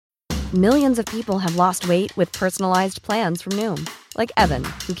Millions of people have lost weight with personalized plans from Noom. Like Evan,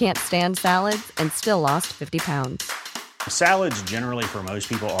 who can't stand salads and still lost 50 pounds. Salads generally for most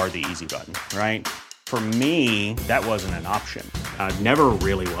people are the easy button, right? For me, that wasn't an option. I never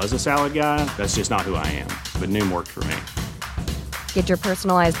really was a salad guy. That's just not who I am. But Noom worked for me. Get your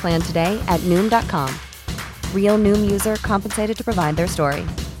personalized plan today at Noom.com. Real Noom user compensated to provide their story.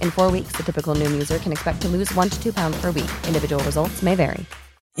 In 4 weeks, the typical Noom user can expect to lose 1 to 2 pounds per week. Individual results may vary.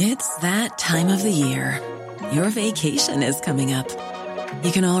 It's that time of the year. Your vacation is coming up.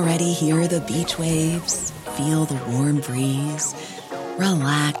 You can already hear the beach waves, feel the warm breeze,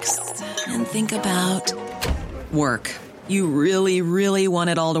 relax, and think about work. You really, really want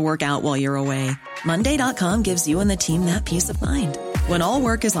it all to work out while you're away. Monday.com gives you and the team that peace of mind. When all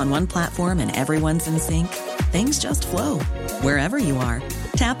work is on one platform and everyone's in sync, things just flow. Wherever you are,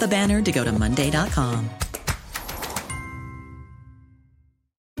 tap the banner to go to Monday.com.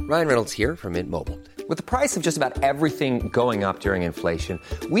 Ryan Reynolds here from Mint Mobile. With the price of just about everything going up during inflation,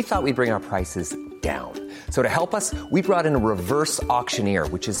 we thought we'd bring our prices down. So to help us, we brought in a reverse auctioneer,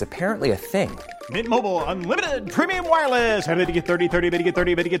 which is apparently a thing. Mint Mobile Unlimited Premium Wireless. How to get 30, 30, bit to get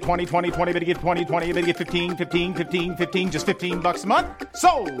 30, bit to get 20, 20, 20, bit to get 20, 20, bit to get 15, 15, 15, 15, just $15 a month?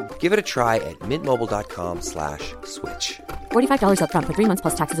 Sold! Give it a try at mintmobile.com/switch. $45 up front for 3 months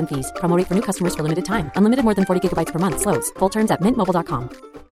plus taxes and fees. Promo rate for new customers for limited time. Unlimited more than 40 gigabytes per month. Slows full terms at mintmobile.com.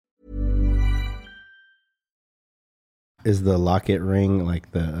 Is the locket ring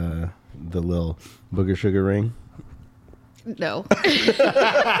like the little booger sugar ring? No. Is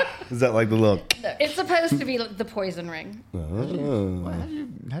that like the little... No, it's supposed to be the poison ring. Oh.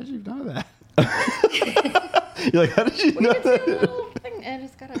 How did you know that? You're like, how did you know It's a that? little thing, and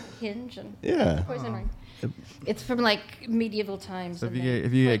it's got a hinge and Yeah. poison ring. It's from like medieval times. So and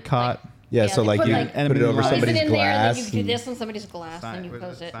if you get caught, Yeah, Yeah, so they like put, you like, put it over use it somebody's in there, and glass. then you do this on somebody's glass, and you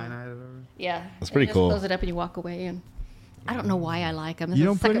close it. cyanide or whatever. Yeah, That's pretty and you cool. Just close it up, and you walk away. And I don't know why I like them. This You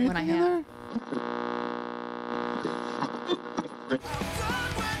is don't the put second one I anything in have.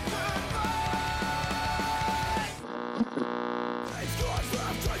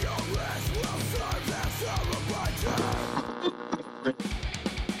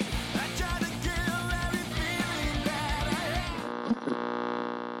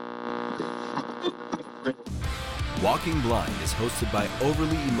 Walking Blind is hosted by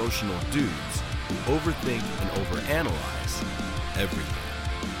overly emotional dudes who overthink and overanalyze everything.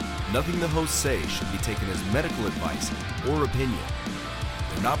 Nothing the hosts say should be taken as medical advice or opinion.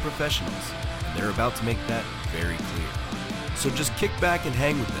 They're not professionals, and they're about to make that very clear. So just kick back and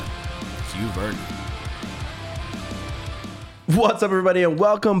hang with them, because you've earned it. What's up, everybody, and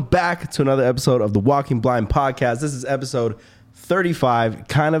welcome back to another episode of the Walking Blind podcast. This is episode 35,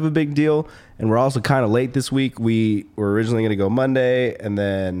 kind of a big deal, and we're also kind of late this week. We were originally going to go Monday, and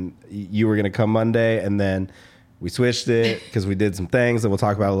then you were going to come Monday, and then we switched it because we did some things that we'll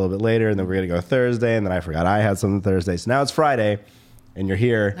talk about a little bit later, and then we're going to go Thursday, and then I forgot I had something Thursday. So now it's Friday, and you're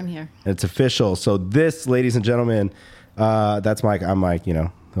here. I'm here. And it's official. So this, ladies and gentlemen, that's Mike. I'm Mike, you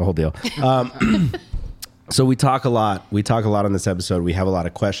know, the whole deal. So we talk a lot. We talk a lot on this episode. We have a lot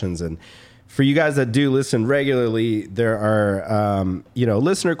of questions. And for you guys that do listen regularly, there are,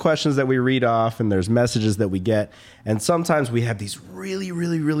 listener questions that we read off, and there's messages that we get. And sometimes we have these really,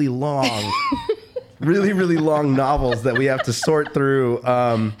 really, really long, really, really long novels that we have to sort through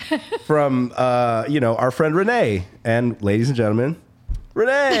from, our friend Renee. And ladies and gentlemen,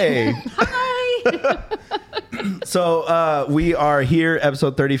 Renee. Hi. So we are here,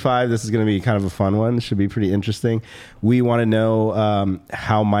 episode 35. This is going to be kind of a fun one. It should be pretty interesting. We want to know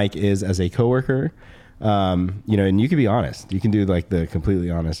how Mike is as a coworker. And you can be honest. You can do like the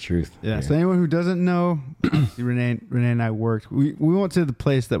completely honest truth. Yeah. here. So anyone who doesn't know, Renee and I worked. We won't say the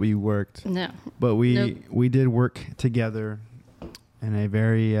place that we worked. No. But Nope. we did work together in a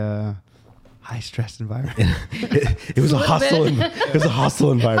very high stress environment. It was a hostile. It was a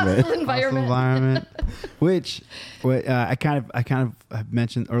hostile environment. Hostile environment. Which I kind of have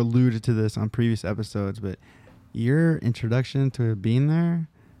mentioned or alluded to this on previous episodes, but your introduction to being there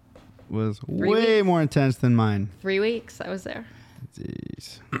was way more intense than mine. 3 weeks I was there.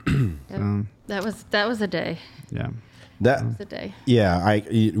 Jeez. Yep. That was a day. Yeah. That was a day. Yeah,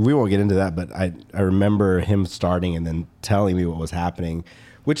 we won't get into that, but I remember him starting and then telling me what was happening,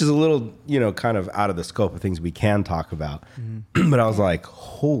 which is a little, kind of out of the scope of things we can talk about. Mm-hmm. But I was like,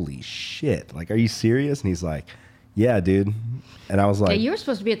 holy shit. Like, are you serious? And he's like, yeah, dude. And I was like... Yeah, you were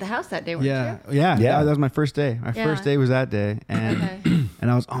supposed to be at the house that day, weren't you? Yeah. That was my first day. My first day was that day. And and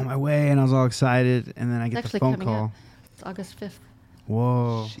I was on my way, and I was all excited. And then I get the phone call. Up. It's August 5th.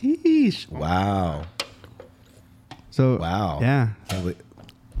 Whoa. Sheesh. Wow. So... Wow. Yeah.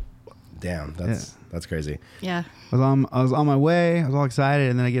 Damn, that's crazy. Yeah. I was on my way. I was all excited,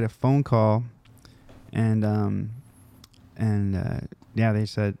 and then I get a phone call, and they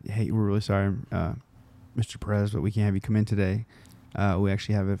said, "Hey, we're really sorry, Mr. Perez, but we can't have you come in today. We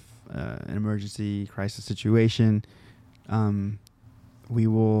actually have an emergency crisis situation.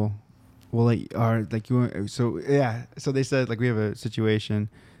 We'll let our so they said like we have a situation,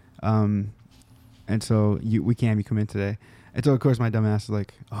 and so we can't have you come in today." And so, of course, my dumb ass is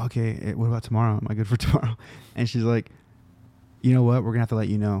like, oh, okay, what about tomorrow? Am I good for tomorrow? And she's like, you know what? We're going to have to let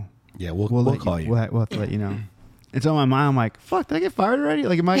you know. Yeah, we'll call you. We'll have to let you know. And so in my mind, I'm like, fuck, did I get fired already?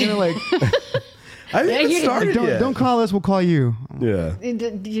 Like, am I going to like... I haven't even started yet. Don't call us, we'll call you. Yeah.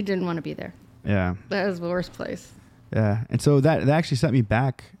 You didn't want to be there. Yeah. That was the worst place. Yeah. And so that actually set me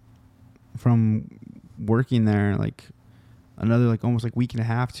back from working there, like, another, like, almost like week and a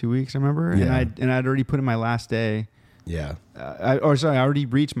half, 2 weeks, I remember. Yeah. And I'd already put in my last day. Yeah. I already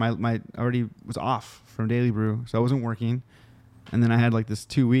reached I already was off from Daily Brew, so I wasn't working. And then I had like this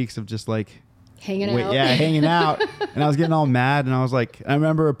 2 weeks of just like hanging out. Yeah, hanging out. And I was getting all mad, and I was like, I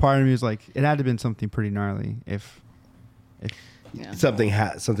remember a part of me was like, it had to have been something pretty gnarly if something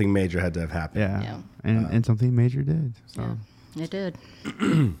major had to have happened. Yeah. And something major did. So it did.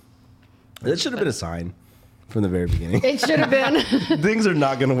 It should have been a sign from the very beginning. It should have been. Things are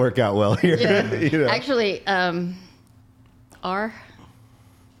not going to work out well here. Yeah. You know? Actually,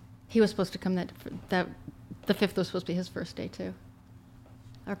 he was supposed to come that the 5th was supposed to be his first day too.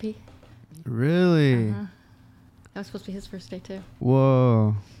 RP. Really? That was supposed to be his first day too.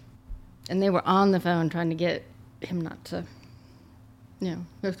 Whoa. And they were on the phone trying to get him not to,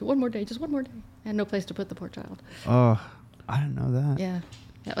 one more day, just one more day. I had no place to put the poor child. Oh, I didn't know that. Yeah,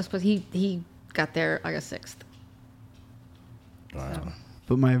 that was supposed. He got there August 6th. Wow. So.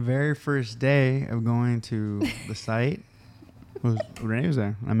 But my very first day of going to the site was Renee was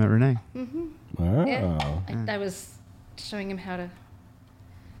there. I met Renee. Mm-hmm. Wow. Yeah. I was showing him how to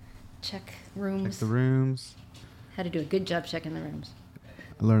check rooms. Check the rooms. How to do a good job checking the rooms.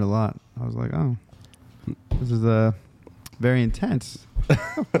 I learned a lot. I was like, oh, this is very intense.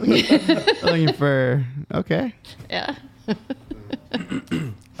 Looking for, okay. Yeah.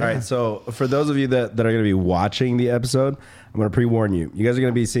 All right, so for those of you that are going to be watching the episode, I'm going to pre-warn you. You guys are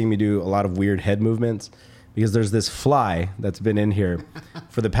going to be seeing me do a lot of weird head movements because there's this fly that's been in here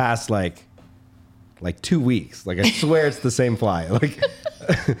for the past like 2 weeks. Like, I swear it's the same fly. Like,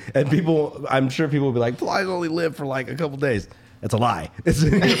 and I'm sure people will be like, flies only live for like a couple days. It's a lie. It's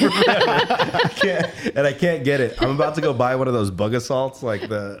in here forever. I can't get it. I'm about to go buy one of those bug assaults, like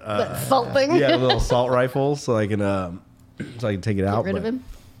the salt thing. Yeah, little salt rifles, so I can take it out. Get rid of him.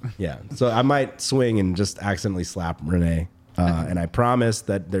 Yeah, so I might swing and just accidentally slap Renee, and I promise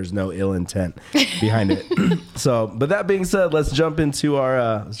that there's no ill intent behind it. So, but that being said, let's jump into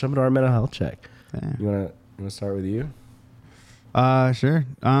our mental health check. Yeah. You wanna start with you? Sure.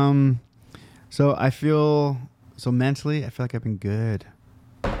 So mentally, I feel like I've been good.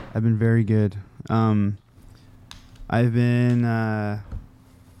 I've been very good. I've been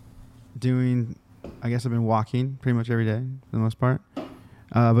I've been walking pretty much every day for the most part.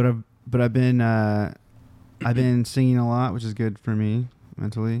 But I've been singing a lot, which is good for me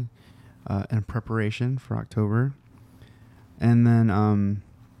mentally, in preparation for October. And then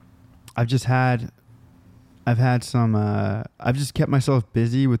I've just kept myself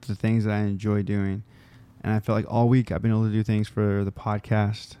busy with the things that I enjoy doing. And I felt like all week I've been able to do things for the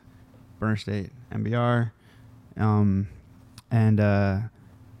podcast, Burner State, MBR.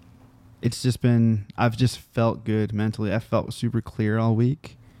 It's just been, I've just felt good mentally. I felt super clear all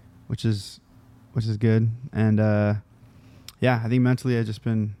week, which is good. And I think mentally I've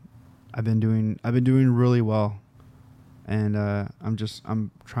been doing really well. And I'm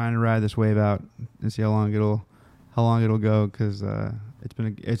trying to ride this wave out and see how long it'll go, because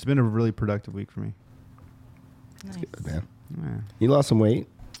it's been a really productive week for me. Nice. That's good, man. Yeah. You lost some weight.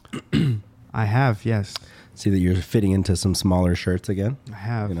 I have, yes. See that you're fitting into some smaller shirts again. I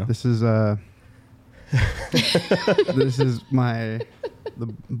have. You know? This is the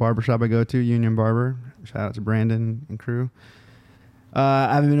barbershop I go to, Union Barber. Shout out to Brandon and crew.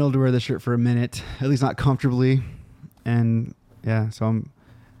 I haven't been able to wear this shirt for a minute, at least not comfortably. And yeah, so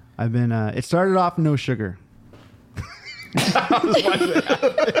I've been. It started off no sugar.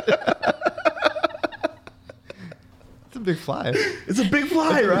 It's a big fly. It's a big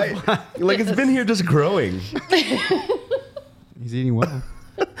fly, right? Like, it's been here just growing. He's eating well.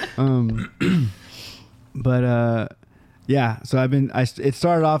 Yeah. So it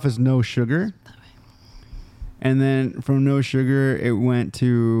started off as no sugar, and then from no sugar it went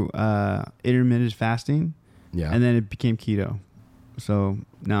to intermittent fasting. Yeah. And then it became keto. So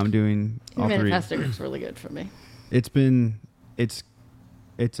now I'm doing all three. Manifesting is really good for me. I think it's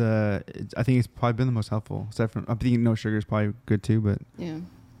probably been the most helpful. Except for, I'm thinking no sugar is probably good too, but Yeah.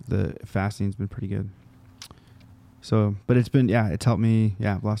 the fasting's been pretty good. So, but it's been, it's helped me.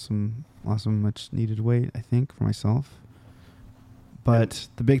 Yeah, I've lost some much needed weight, I think, for myself. But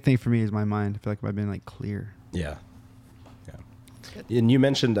the big thing for me is my mind. I feel like I've been like clear. Yeah. And you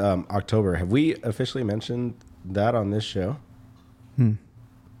mentioned October. Have we officially mentioned that on this show?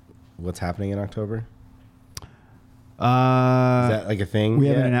 What's happening in October? Is that like a thing? We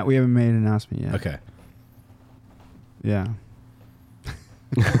haven't made an announcement yet. Okay. Yeah.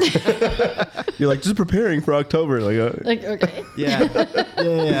 You're like just preparing for October, Okay.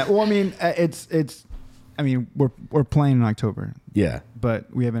 Yeah. Well, I mean, we're playing in October. Yeah,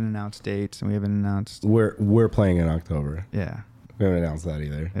 but we haven't announced dates, and we haven't announced. We're playing in October. Yeah, we haven't announced that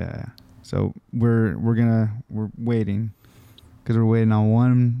either. Yeah, so we're waiting because we're waiting on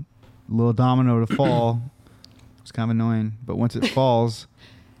one little domino to fall. It's kind of annoying, but once it falls,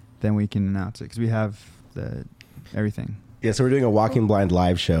 then we can announce it because we have everything. Yeah, so we're doing a Walking Blind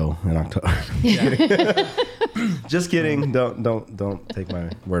live show in October. Just kidding. Don't take my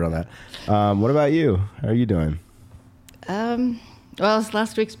word on that. What about you? How are you doing? Well, this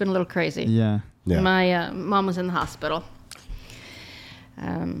last week's been a little crazy. Yeah. My mom was in the hospital,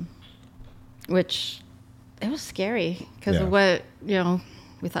 which it was scary because of what,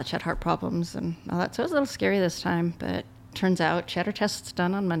 we thought she had heart problems and all that. So it was a little scary this time, but turns out she had her tests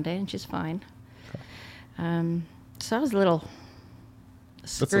done on Monday and she's fine. Okay. So I was a little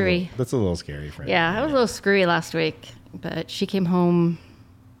screwy. That's a little scary for you. Yeah, I was a little screwy last week, but she came home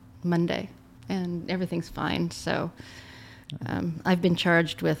Monday and everything's fine. So I've been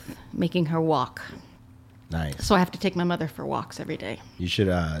charged with making her walk. Nice. So I have to take my mother for walks every day. You should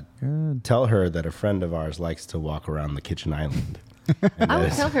tell her that a friend of ours likes to walk around the kitchen island. I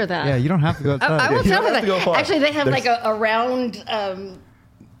will tell her that. Yeah, you don't have to go outside. I will tell her that. Actually, they have like a round...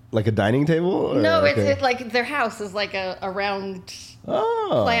 like a dining table? Or no, it's like their house is like a round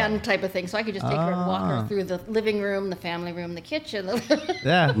plan type of thing. So I could just take her and walk her through the living room, the family room, the kitchen.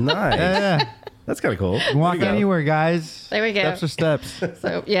 Yeah. Nice. Yeah. That's kind of cool. You can walk anywhere, guys. There we go. Steps are steps.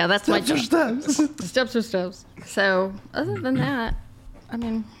 So, yeah, that's my job. Steps. Steps are steps. So, other than that, I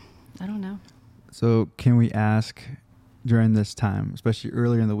mean, I don't know. So, can we ask during this time, especially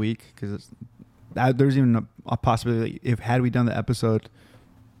earlier in the week, because there's even a possibility had we done the episode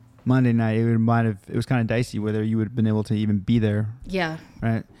Monday night, it was kind of dicey whether you would have been able to even be there. Yeah.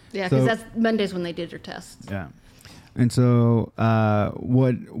 Right? Yeah, because that's Mondays when they did your tests. Yeah. And so,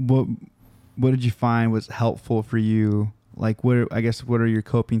 what did you find was helpful for you? Like, what are your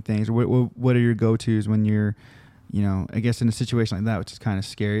coping things? What are your go-tos when you're, I guess in a situation like that, which is kind of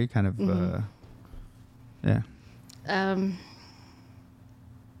scary, kind of, yeah.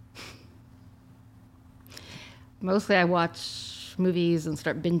 Mostly I watch movies and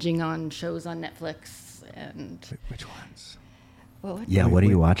start binging on shows on Netflix. And which ones? What are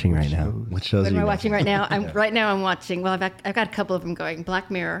you watching right now? What shows what are you am I watching right now? Right now I'm watching, well, I've got a couple of them going.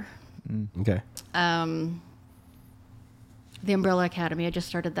 Black Mirror. Okay. The Umbrella Academy. I just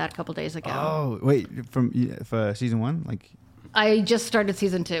started that a couple days ago. Oh, wait, from season 1? Like, I just started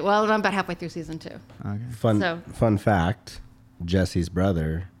season 2. Well, I'm about halfway through season 2. Okay. Fun fact, Jesse's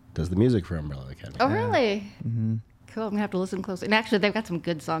brother does the music for Umbrella Academy. Oh, really? Mm-hmm. Cool. I'm going to have to listen closely. And actually, they've got some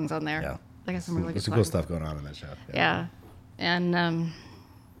good songs on there. Yeah. They got some really good songs. There's some cool stuff going on in that show. Yeah. And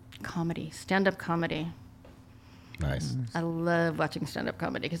comedy, stand-up comedy. Nice. I love watching stand-up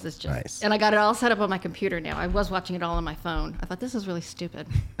comedy because it's just... Nice. And I got it all set up on my computer now. I was watching it all on my phone. I thought, this is really stupid.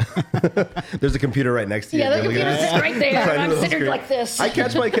 There's a computer right next to you. Yeah, the computer's just right there. And I'm centered like this. I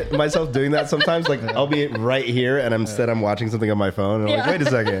catch myself doing that sometimes. Like, I'll be right here, and I'm watching something on my phone, and I'm like, wait a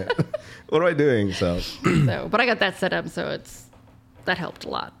second. What am I doing? So, but I got that set up, so that helped a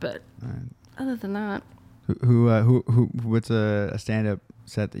lot. But other than that... What's a stand-up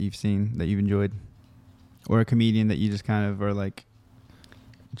set that you've seen that you've enjoyed? Or a comedian that you just kind of are like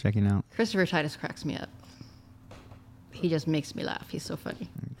checking out? Christopher Titus cracks me up. He just makes me laugh. He's so funny.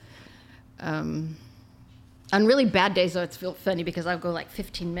 On really bad days, though, it's feel funny because I'll go like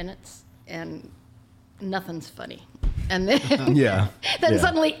 15 minutes and nothing's funny. And then,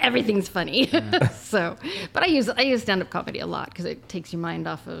 suddenly everything's funny. So, but I use stand-up comedy a lot because it takes your mind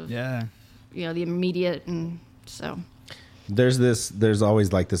off of the immediate, and so. There's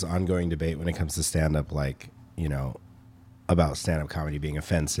always like this ongoing debate when it comes to stand-up, like, about stand-up comedy being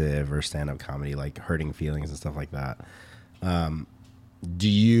offensive or stand-up comedy like hurting feelings and stuff like that. Do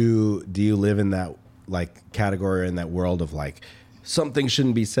you live in that like category or in that world of like something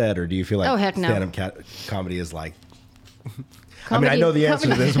shouldn't be said, or do you feel like heck no. stand-up comedy is like I know the answer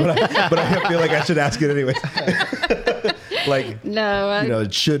to this, but I feel like I should ask it anyway. Like, no,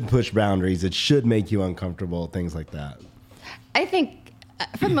 it should push boundaries. It should make you uncomfortable. Things like that. I think,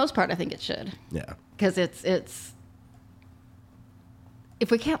 for the most part, I think it should. Yeah. Because it's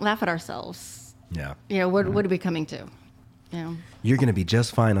if we can't laugh at ourselves, Yeah. What are we coming to? You're gonna be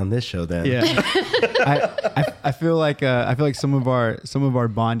just fine on this show then. Yeah. I feel like some of our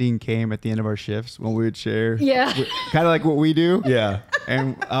bonding came at the end of our shifts when we would share. Yeah. Kind of like what we do. Yeah.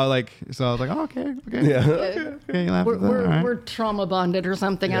 And I was like, oh, okay. Yeah. Okay, you laugh at that, all right. We're trauma bonded or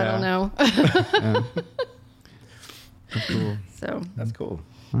something. Yeah. I don't know. Yeah. That's cool. So That's cool.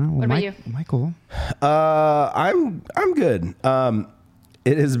 Well, What about you? Michael? I'm good.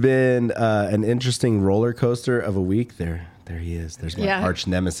 It has been an interesting roller coaster of a week. There he is. There's my arch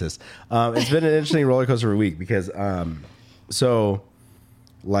nemesis. It's been an interesting roller coaster of a week because,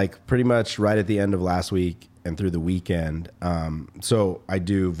 like pretty much right at the end of last week and through the weekend. So I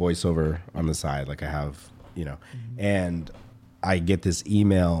do voiceover on the side, like I have, and I get this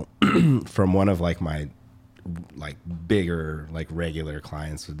email from one of like my like bigger, like regular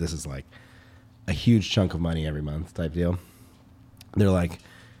clients. So this is like a huge chunk of money every month type deal. They're like,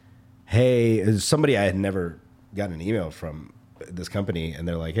 hey, somebody I had never gotten an email from this company, and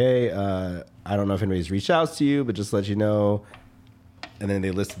they're like, hey, I don't know if anybody's reached out to you, but just to let you know. And then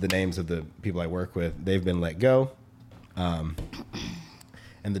they listed the names of the people I work with. They've been let go. And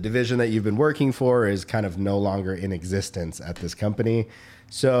the division that you've been working for is kind of no longer in existence at this company.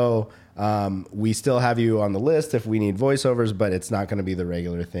 So we still have you on the list if we need voiceovers, but it's not going to be the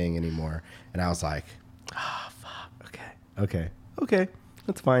regular thing anymore. And I was like, fuck. Okay.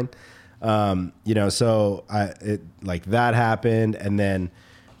 That's fine. So like that happened. And then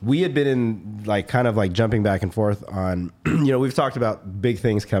we had been in like kind of like jumping back and forth on, we've talked about big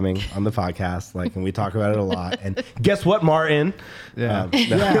things coming on the podcast, like, and we talk about it a lot. And guess what, Martin? Yeah.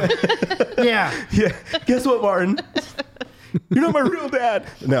 Yeah. Guess what, Martin? You're not my real dad.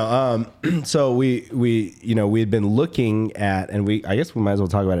 No. So we had been looking at, and I guess we might as well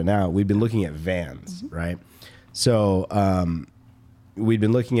talk about it now. We've been looking at vans, right? So, we'd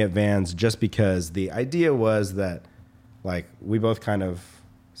been looking at vans just because the idea was that like we both kind of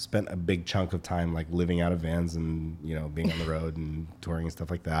spent a big chunk of time like living out of vans and, being on the road and touring and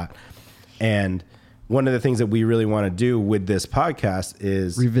stuff like that. And one of the things that we really want to do with this podcast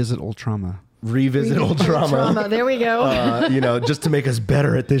is revisit old trauma. Old trauma. There we go. Just to make us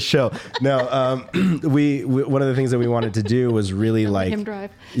better at this show. No, we one of the things that we wanted to do was really like him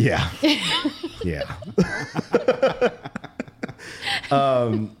drive. Yeah. Yeah.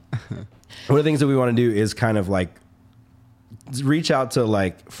 One of the things that we want to do is kind of like reach out to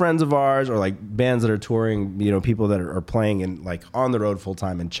like friends of ours or like bands that are touring, people that are playing and like on the road full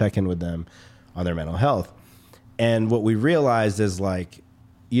time and check in with them on their mental health. And what we realized is like,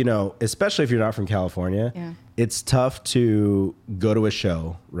 especially if you're not from California, it's tough to go to a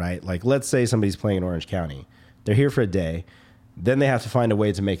show, right? Like let's say somebody's playing in Orange County. They're here for a day. Then they have to find a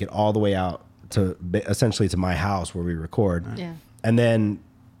way to make it all the way out to essentially to my house where we record. Yeah. And then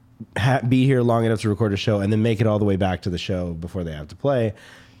be here long enough to record a show and then make it all the way back to the show before they have to play.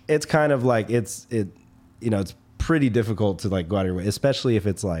 It's kind of like it's pretty difficult to like go out of your way, especially if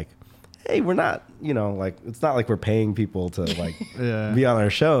it's like, hey, we're not, like it's not like we're paying people to like be on our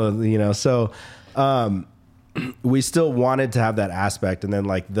show, So we still wanted to have that aspect. And then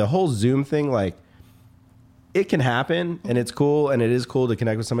like the whole Zoom thing, like it can happen and it's cool and it is cool to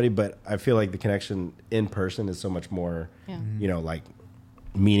connect with somebody, but I feel like the connection in person is so much more, like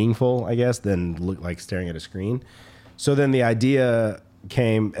meaningful, I guess, than like staring at a screen. So then the idea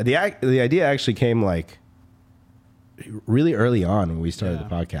came, the idea actually came like really early on when we started the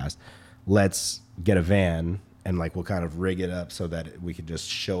podcast. Let's get a van and like we'll kind of rig it up so that we could just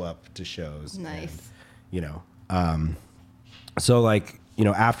show up to shows. Nice. And, so like,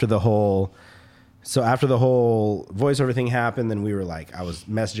 after the whole voiceover thing happened, then we were like, I was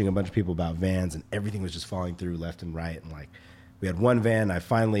messaging a bunch of people about vans and everything was just falling through left and right. And like, we had one van. I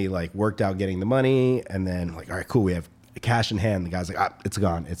finally like worked out getting the money and then like, all right, cool. We have cash in hand. The guy's like, it's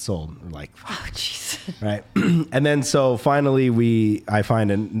gone. It's sold. We're like, oh, jeez. Right. And then, so finally I find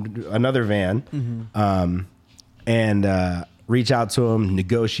another van, and reach out to him,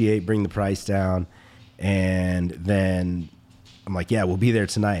 negotiate, bring the price down. And then I'm like, yeah, we'll be there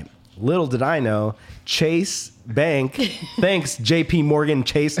tonight. Little did I know, Chase Bank, thanks JP Morgan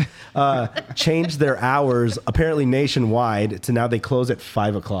Chase, changed their hours apparently nationwide to now they close at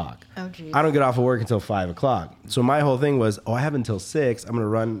 5:00. Oh, geez. I don't get off of work until 5:00. So my whole thing was, I have until 6. I'm going to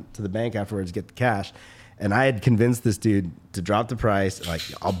run to the bank afterwards, get the cash. And I had convinced this dude to drop the price. Like,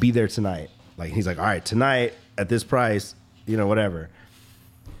 I'll be there tonight. Like, he's like, all right, tonight at this price, whatever.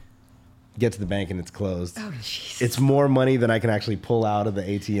 Get to the bank and it's closed. Oh, jeez. It's more money than I can actually pull out of the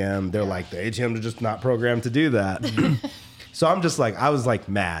ATM. They're like, the ATM is just not programmed to do that. So I'm just like, I was like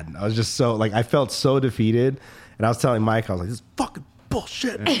mad. I was just so like, I felt so defeated. And I was telling Mike, I was like, this is fucking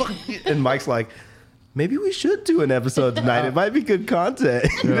bullshit. And Mike's like, maybe we should do an episode tonight. It might be good content.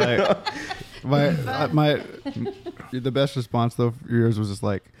 Like, the best response though for yours was just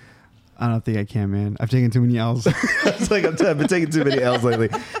like, I don't think I can, man. I've taken too many L's. It's like I've been taking too many L's lately.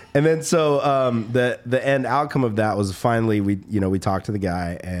 And then so the end outcome of that was finally we talked to the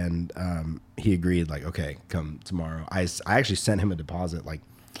guy and he agreed, like, okay, come tomorrow. I actually sent him a deposit, like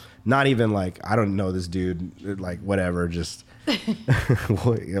not even like, I don't know this dude, like whatever, just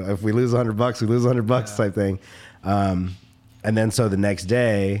if we lose $100, we lose $100 type thing. And then so the next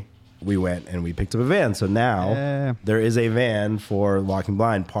day we went and we picked up a van. So now there is a van for Walking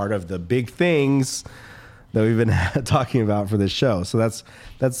Blind, part of the big things that we've been talking about for this show. So that's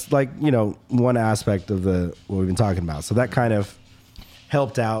like, one aspect of what we've been talking about. So that kind of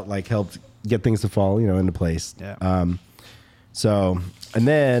helped out, like helped get things to fall, into place. Yeah. So, and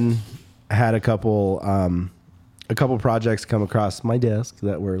then I had a couple projects come across my desk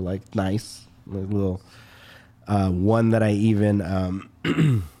that were like nice, like little, one that I even,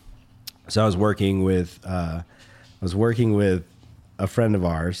 so I was working with a friend of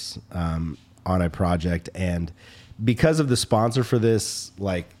ours on a project, and because of the sponsor for this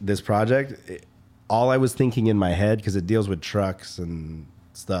project, all I was thinking in my head, because it deals with trucks and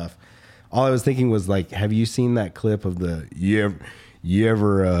stuff, all I was thinking was like, have you seen that clip of you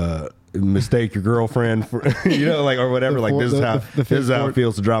ever mistake your girlfriend for or whatever, like this is how it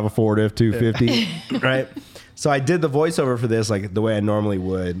feels to drive a Ford F-250, right? So I did the voiceover for this like the way I normally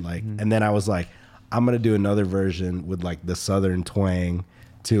would, like, and then I was like, I'm gonna do another version with like the Southern twang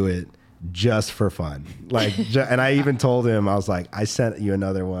to it, just for fun. Like, and I even told him, I was like, I sent you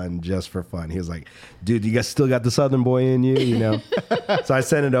another one just for fun. He was like, dude, you guys still got the Southern boy in you, So I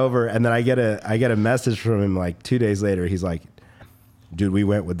sent it over, and then I get a message from him like 2 days later. He's like, dude, we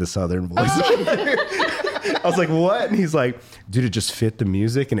went with the Southern voice. I was like, what? And he's like, dude, it just fit the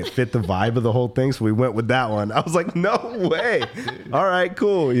music and it fit the vibe of the whole thing, so we went with that one. I was like, no way. All right,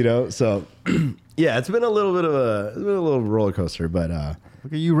 cool. So yeah, it's been a little roller coaster, but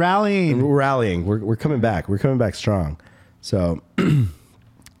look at you rallying. We're rallying. We're coming back. We're coming back strong. So I'm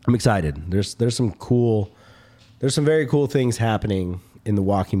excited. There's some very cool things happening in the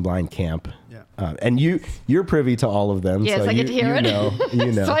Walking Blind camp. Yeah. And you're privy to all of them. Yes, so I get to hear it.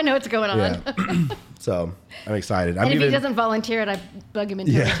 You know. So I know what's going on. Yeah. So I'm excited. And if he doesn't volunteer it, I bug him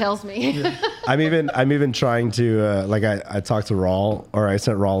until he tells me. Yeah. I'm even trying to I talked to Raul, or I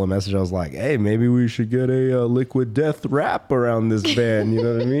sent Raul a message. I was like, hey, maybe we should get a Liquid Death rap around this band. You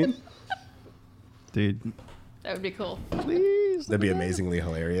know what I mean? Dude, that would be cool. Please. That'd be amazingly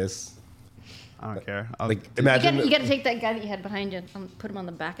hilarious. I don't care. Imagine you got to take that guy that you had behind you and put him on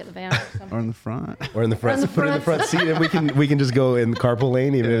the back of the van, or in the front, or in the front. Put it in the front seat, and we can just go in the carpool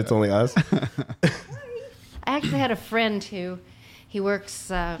lane, even if it's only us. I actually had a friend who he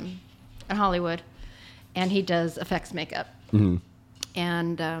works in Hollywood, and he does effects makeup,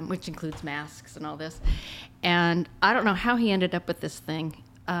 and which includes masks and all this. And I don't know how he ended up with this thing,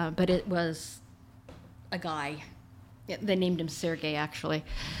 but it was a guy. They named him Sergey, actually.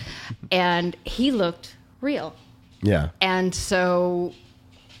 And he looked real. Yeah. And so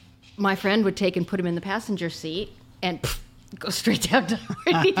my friend would take and put him in the passenger seat and go straight down to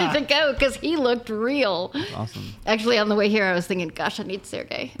where he needed to go because he looked real. Awesome. Actually, on the way here, I was thinking, gosh, I need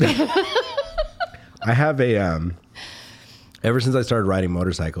Sergey. I have ever since I started riding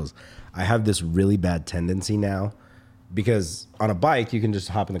motorcycles, I have this really bad tendency now, because on a bike, you can just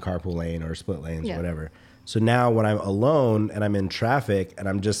hop in the carpool lane or split lanes or whatever. So now when I'm alone and I'm in traffic and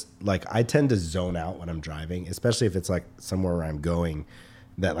I'm just like, I tend to zone out when I'm driving, especially if it's like somewhere where I'm going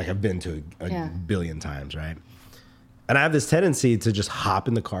that like I've been to a billion times, right? And I have this tendency to just hop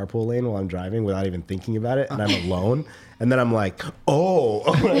in the carpool lane while I'm driving without even thinking about it. And I'm alone. And then I'm like, I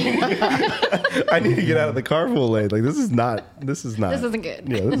need to get out of the carpool lane. Like, this is not. This isn't good.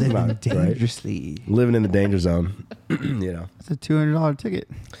 Yeah, this is not dangerously. Right. Living in the danger zone, It's a $200 ticket.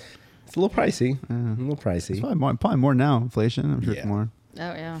 It's a little pricey. A little pricey. It's probably more now. Inflation. I'm sure it's more.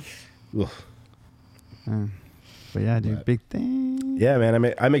 Oh, yeah. But yeah, dude, big thing. Yeah,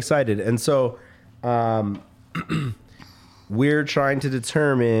 man, I'm excited. And so we're trying to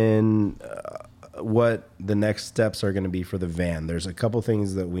determine what the next steps are going to be for the van. There's a couple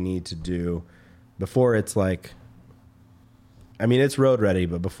things that we need to do before it's like, I mean, it's road ready,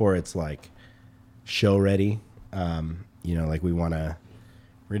 but before it's like show ready, like we want to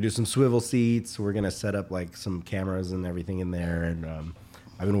We're gonna do some swivel seats. We're gonna set up like some cameras and everything in there. And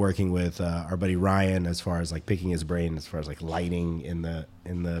I've been working with our buddy Ryan as far as like picking his brain as far as like lighting in the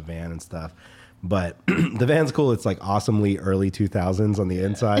van and stuff. But the van's cool. It's like awesomely early 2000s on the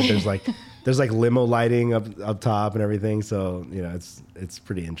inside. There's like limo lighting up top and everything. So it's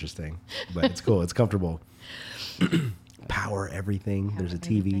pretty interesting. But it's cool. It's comfortable. Power everything. There's a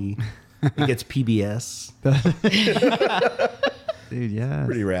TV. It gets PBS. Dude, yeah.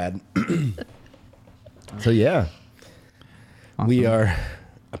 Pretty rad. So, yeah. Awesome. We are...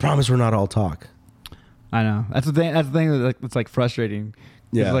 I promise we're not all talk. I know. That's the thing that's like frustrating.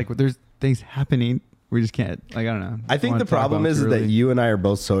 Yeah. Like there's things happening. We just can't... Like, I don't know. I think the problem is that you and I are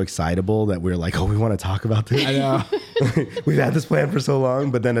both so excitable that we're like, oh, we want to talk about this. I know. We've had this plan for so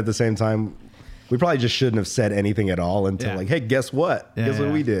long, but then at the same time, we probably just shouldn't have said anything at all until like, hey, guess what? Guess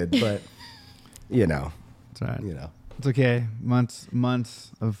what we did? But, That's right. It's okay.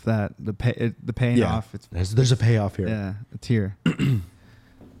 Months of that. The paying off. There's a payoff here. Yeah, it's here.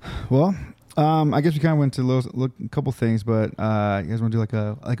 Well, I guess we kind of went to look a couple things, but you guys want to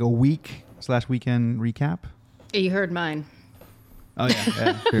do like a week/weekend recap? You heard mine. Oh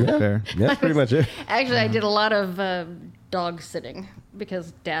yeah, fair. Yeah, that's pretty much it. Actually, I did a lot of dog sitting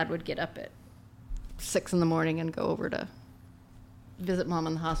because Dad would get up at 6 a.m. and go over to visit Mom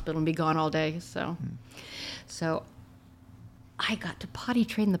in the hospital and be gone all day. So I got to potty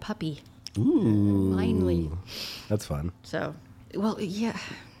train the puppy. Ooh. Finally. That's fun. So, well, yeah.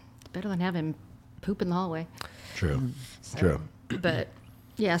 It's better than having him poop in the hallway. True. So, True. But,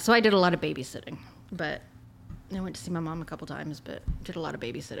 yeah, so I did a lot of babysitting. But I went to see my mom a couple times, but did a lot of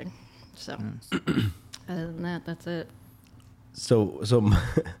babysitting. So, other than that, that's it. So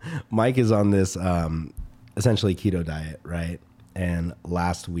Mike is on this essentially keto diet, right? And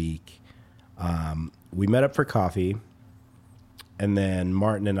last week we met up for coffee, and then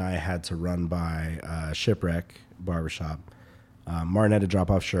Martin and I had to run by Shipwreck Barbershop. Martin had to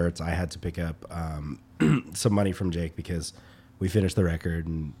drop off shirts. I had to pick up some money from Jake because we finished the record,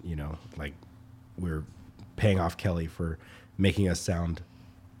 and we're paying off Kelly for making us sound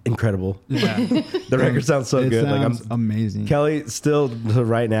incredible. Yeah. The record sounds so good. Sounds amazing. Kelly, still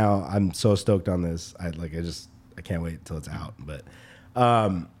right now, I'm so stoked on this. I can't wait till it's out. But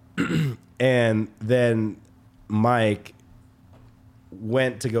and then Mike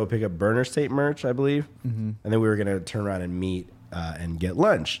went to go pick up Burner State merch, I believe. Mm-hmm. And then we were gonna turn around and meet and get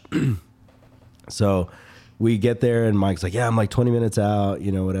lunch. So we get there and Mike's like, yeah, I'm like 20 minutes out,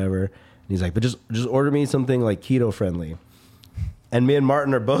 whatever. And he's like, but just order me something like keto friendly. And me and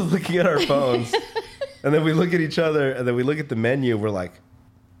Martin are both looking at our phones, and then we look at each other, and then we look at the menu. We're like,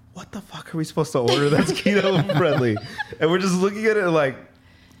 what the fuck are we supposed to order that's keto friendly? And we're just looking at it like,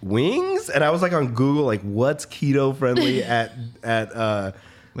 wings? And I was like on Google, like, what's keto friendly at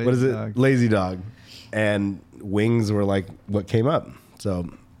what is it? Dog. Lazy Dog. And wings were like what came up. So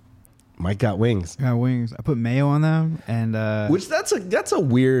Mike got wings. Got wings. I put mayo on them, and which that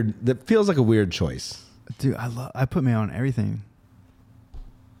feels like a weird choice. Dude, I put mayo on everything.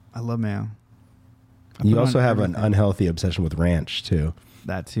 I love mayo. You also have an unhealthy obsession with ranch too.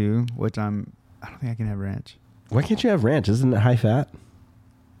 That too, which I don't think I can have ranch. Why can't you have ranch? Isn't it high fat?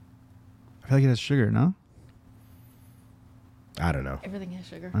 I feel like it has sugar, no? I don't know. Everything has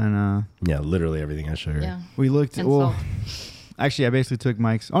sugar. I know. Yeah, literally everything has sugar. Yeah. We looked at salt. Actually, I basically took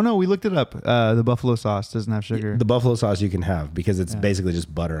Mike's. Oh no, we looked it up. The buffalo sauce doesn't have sugar. The buffalo sauce you can have because it's basically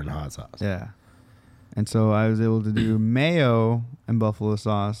just butter and hot sauce. Yeah. And so I was able to do mayo and buffalo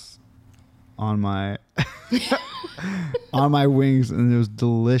sauce on my on my wings, and it was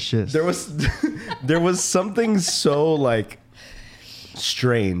delicious. There was something so like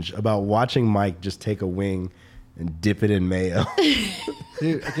strange about watching Mike just take a wing and dip it in mayo.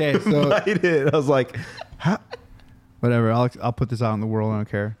 Dude, okay, so bite it. I was like, how? Whatever. I'll put this out in the world. I don't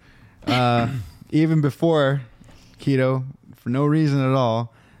care. Even before keto, for no reason at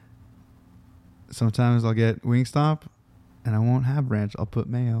all. Sometimes I'll get Wingstop, and I won't have ranch. I'll put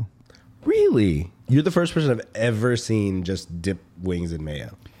mayo. Really? You're the first person I've ever seen just dip wings in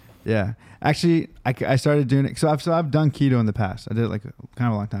mayo. Yeah. Actually, I started doing it. So I've done keto in the past. I did it like kind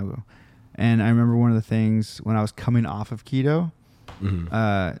of a long time ago. And I remember one of the things when I was coming off of keto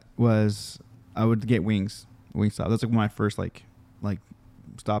was I would get Wingstop. That's like my first like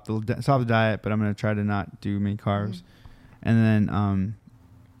stop the diet, but I'm going to try to not do many carbs. And then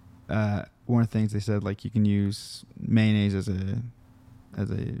one of the things they said, like, you can use mayonnaise as a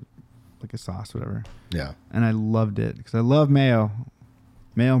like a sauce, whatever. Yeah. And I loved it because I love mayo.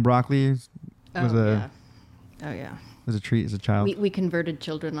 Mayo and broccoli was a treat as a child. We converted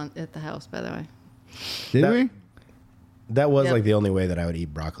children at the house, by the way. Did we? That was Yep. like the only way that I would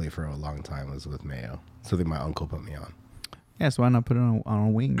eat broccoli for a long time was with mayo. Something my uncle put me on. Yeah, so why not put it on a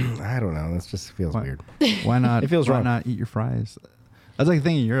wing? I don't know. That just feels weird. Why not? It feels why wrong. not eat your fries? That's like the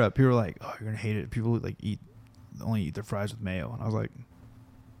thing in Europe. People are like, "Oh, you're gonna hate it." People like only eat their fries with mayo, and I was like,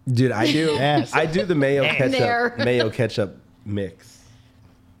 Dude, I do. Yes. I do the mayo There. ketchup mix.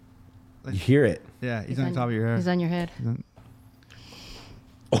 You hear it? "Yeah, he's on the top of your hair." He's on your head.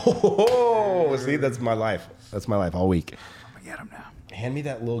 Oh, see, that's my life. That's my life all week. I'm gonna get him now. Hand me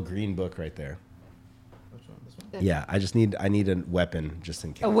that little green book right there. Yeah, I need a weapon just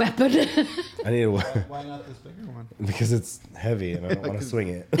in case. A weapon. I need a weapon Why not this bigger one? because it's heavy and I don't want to swing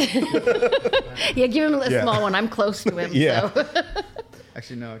it. Yeah, give him a Yeah. small one. I'm close to him. Yeah. So.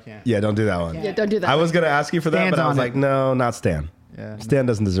 Actually, no, I can't. Yeah, don't do that one. Yeah, don't do that. I was gonna ask you for that, Stan's but I was on like, it. no, not Stan. Yeah. Stan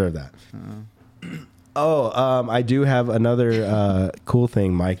doesn't deserve that. I do have another cool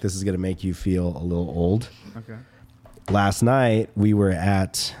thing, Mike. This is gonna make you feel a little old. Okay. Last night we were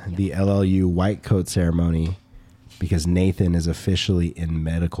at the LLU white coat ceremony because Nathan is officially in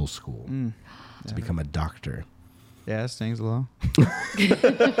medical school to become a doctor. Yeah, it stings a little.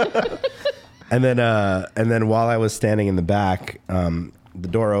 And then while I was standing in the back, the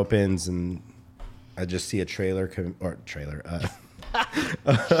door opens and I just see a stroller come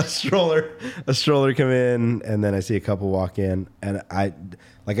in, and then I see a couple walk in, and I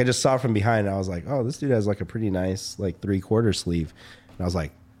just saw from behind, and I was like, oh, this dude has like a pretty nice like 3/4 sleeve, and I was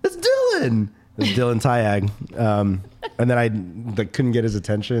like, it's Dylan. It's Dylan Tyag. And then I couldn't get his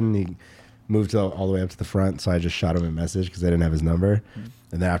attention. He moved all the way up to the front, so I just shot him a message because I didn't have his number.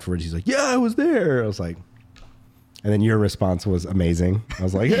 And then afterwards, he's like, yeah, I was there. I was like, and then your response was amazing. I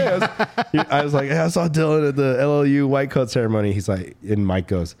was like, yeah, I was like, hey, I saw Dylan at the LLU white coat ceremony. He's like, and Mike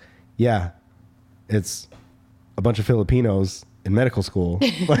goes, yeah, it's a bunch of Filipinos in medical school.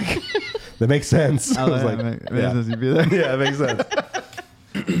 Like, that makes sense. I was like, yeah. Sense you'd be there. Yeah, it makes sense.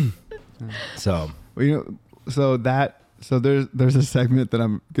 So, Well, so there's a segment that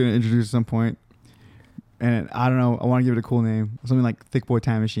I'm gonna introduce at some point, and I don't know. I want to give it a cool name, something like Thick Boy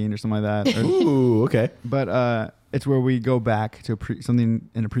Time Machine or something like that. Ooh, okay. But it's where we go back to something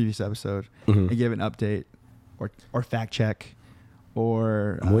in a previous episode and give an update or fact check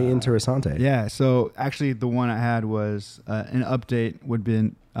or muy interesante. Yeah. So actually, the one I had was an update would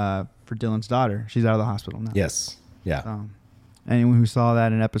been for Dylan's daughter. She's out of the hospital now. Yes. Yeah. Anyone who saw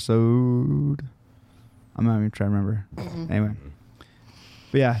that in episode, I'm not even trying to remember. Anyway,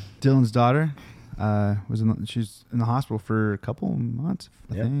 but yeah, Dylan's daughter she's in the hospital for a couple months,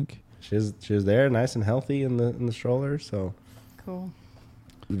 I think. She was there, nice and healthy in the stroller. So Cool.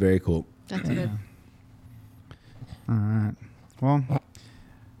 very cool. That's good. All right. Well,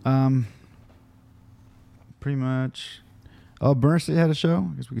 pretty much. Oh, Burner State had a show.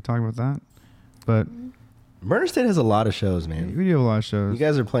 I guess we could talk about that. But Burner State has a lot of shows, man. we do have a lot of shows. You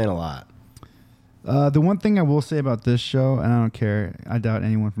guys are playing a lot. The one thing I will say about this show, and I don't care, I doubt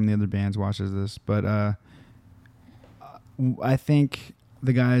anyone from the other bands watches this, but I think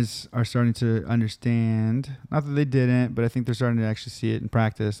the guys are starting to understand, not that they didn't, but I think they're starting to actually see it in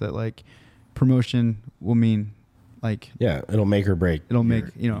practice, that like promotion will mean like, Yeah, it'll make or break. it'll make,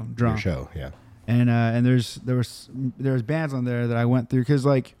 your draw. show. Yeah. And there was bands on there that I went through because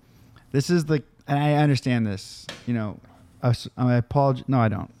like this is like, and I understand this, I apologize. No, I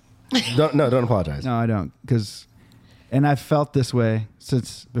don't. Don't apologize. No, I don't. And I've felt this way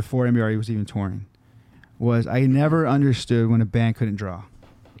since before MBRE was even touring. Was I never understood when a band couldn't draw,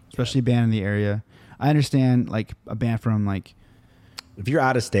 especially a band in the area. I understand like a band from like if you're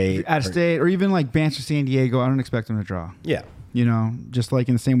out of state, or even like bands from San Diego. I don't expect them to draw. Yeah. Just like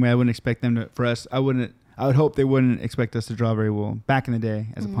in the same way I wouldn't expect them to. For us, I would hope they wouldn't expect us to draw very well back in the day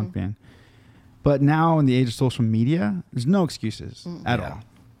as a punk band. But now in the age of social media, there's no excuses at all.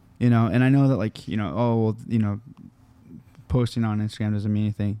 And I know that like, posting on Instagram doesn't mean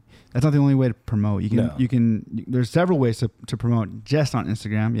anything. That's not the only way to promote. You can there's several ways to promote just on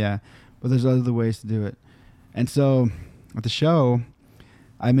Instagram. Yeah. But there's other ways to do it. And so at the show,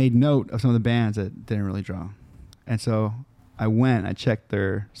 I made note of some of the bands that didn't really draw. And so I checked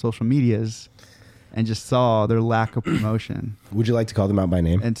their social medias and just saw their lack of promotion. Would you like to call them out by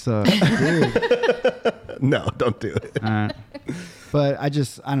name? And so, no, don't do it. But I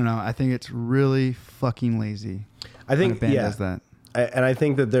don't know. I think it's really fucking lazy. I think when a band does that. And I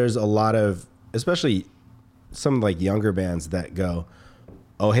think that there's a lot of, especially some like younger bands that go,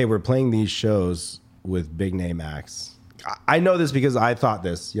 oh, hey, we're playing these shows with big name acts. I know this because I thought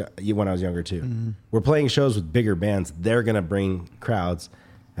this when I was younger too. Mm-hmm. We're playing shows with bigger bands. They're going to bring crowds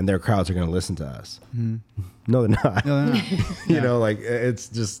and their crowds are going to listen to us. Mm-hmm. No, they're not. No, they're not. Like it's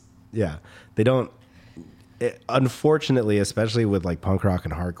just, they don't. unfortunately, especially with like punk rock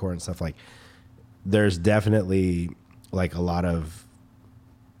and hardcore and stuff, like there's definitely like a lot of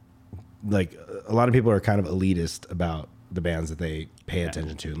people are kind of elitist about the bands that they pay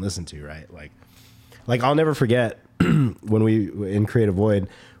attention to and listen to, right? Like I'll never forget when we in Creative Void,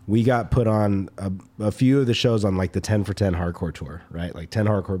 we got put on a few of the shows on like the 10 for 10 hardcore tour, right? Like 10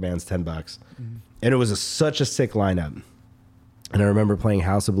 hardcore bands, $10. Mm-hmm. And it was such a sick lineup. And I remember playing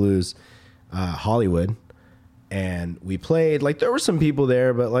House of Blues, Hollywood, and we played, like there were some people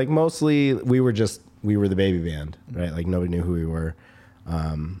there, but like mostly we were the baby band, right? Like nobody knew who we were.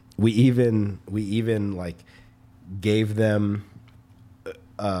 We even like gave them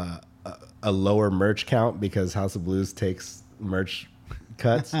a lower merch count because House of Blues takes merch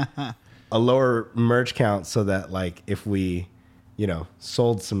cuts, a lower merch count so that like if we,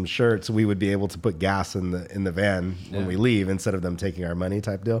 sold some shirts, we would be able to put gas in the van when we leave instead of them taking our money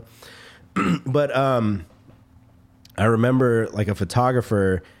type deal. But I remember like a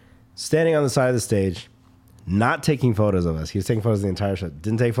photographer standing on the side of the stage, not taking photos of us. He was taking photos of the entire show.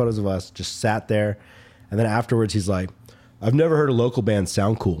 Didn't take photos of us, just sat there. And then afterwards he's like, I've never heard a local band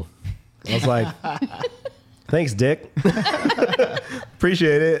sound cool. I was like, thanks, Dick.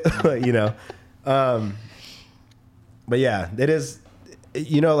 Appreciate it. But yeah, it is,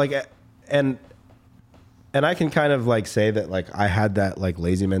 like, and I can kind of like say that like I had that like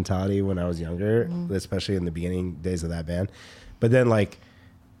lazy mentality when I was younger, especially in the beginning days of that band. But then like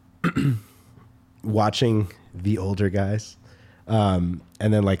watching the older guys, and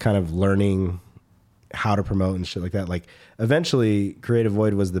then like kind of learning how to promote and shit like that. Like eventually Creative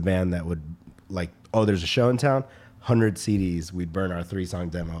Void was the band that would like, oh, there's a show in town, 100 CDs. We'd burn our 3-song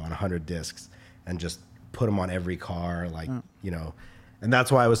demo on 100 discs and just put them on every car, like, and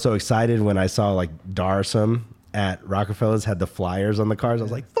that's why I was so excited when I saw like Darsum at Rockefeller's had the flyers on the cars. I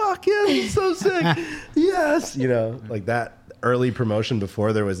was like, fuck yeah, this is so sick. Yes. Like that early promotion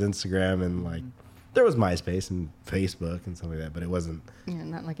before there was Instagram and like there was MySpace and Facebook and stuff like that, but it wasn't. Yeah,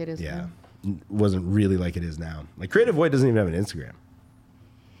 not like it is now. Wasn't really like it is now. Like Creative Void doesn't even have an Instagram.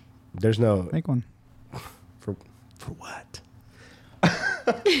 There's no. Make one. For what?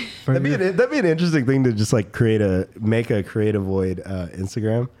 That'd be an interesting thing to just like make a Creative Void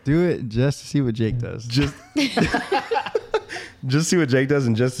Instagram. Do it just to see what Jake does. Just see what Jake does,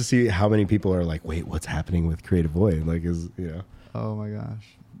 and just to see how many people are like, wait, what's happening with Creative Void? Like, Oh my gosh,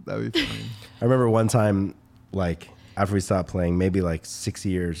 that'd be funny. I remember one time, like after we stopped playing, maybe like 6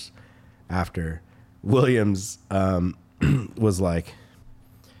 years after, Williams was like,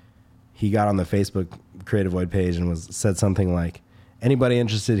 he got on the Facebook Creative Void page and said something like, anybody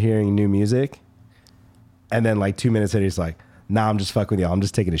interested in hearing new music? And then like 2 minutes later, he's like, nah, I'm just fucking with y'all. I'm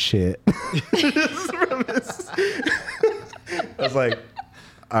just taking a shit. I was like,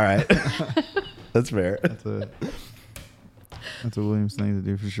 all right. That's fair. That's a Williams thing to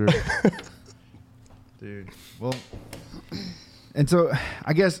do for sure. Dude. Well, and so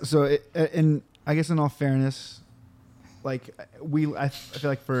I guess, in all fairness, like I feel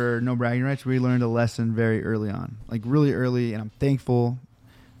like for No Bragging Rights, we learned a lesson very early on, like really early, and I'm thankful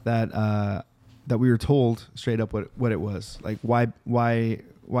that we were told straight up what it was, like why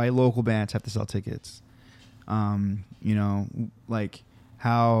local bands have to sell tickets, like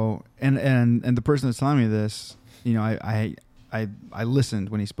how and the person that's telling me this, I listened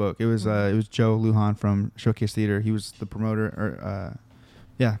when he spoke. It was Joe Lujan from Showcase Theater. He was the promoter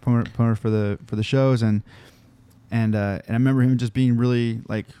promoter for the shows, and I remember him just being really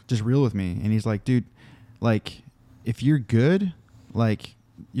like just real with me, and he's like, dude, like if you're good, like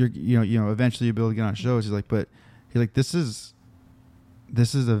you're eventually you'll be able to get on shows. He's like, but he's like, this is a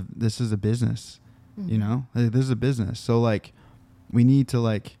business, like, this is a business. So like we need to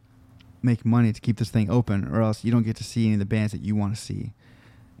like make money to keep this thing open, or else you don't get to see any of the bands that you want to see.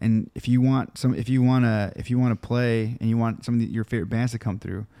 And if you want to play and you want some of your favorite bands to come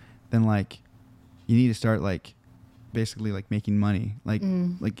through, then like you need to start like basically like making money, like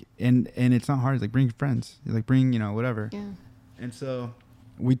and it's not hard. It's like bring your friends, like bring whatever. Yeah. And so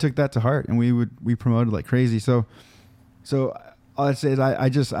we took that to heart, and we promoted like crazy. So all I'd say is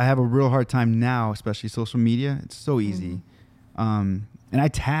I have a real hard time now, especially social media. It's so easy. And I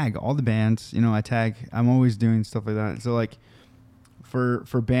tag all the bands, I'm always doing stuff like that. So like for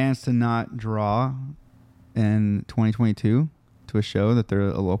bands to not draw in 2022 to a show that they're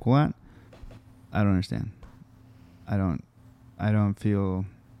a local at, I don't understand. I don't feel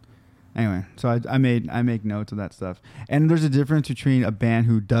anyway. So I make notes of that stuff. And there's a difference between a band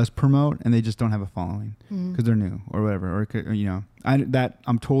who does promote and they just don't have a following because they're new or whatever, or that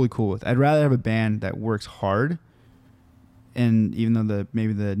I'm totally cool with. I'd rather have a band that works hard, and even though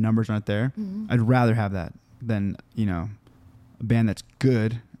maybe the numbers aren't there, I'd rather have that than a band that's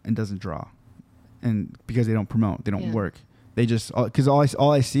good and doesn't draw, and because they don't promote, they don't work. They just because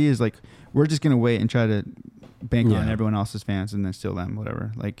all I see is like we're just gonna wait and try to bank on everyone else's fans and then steal them,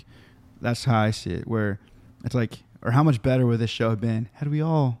 whatever. Like that's how I see it. Where it's like, or how much better would this show have been had we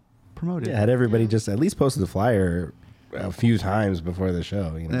all promoted? Yeah, had everybody just at least posted the flyer a few times before the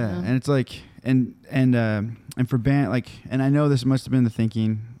show. Yeah, and it's like, and for band, like, and I know this must have been the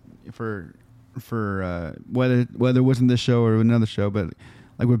thinking for whether it wasn't this show or another show, but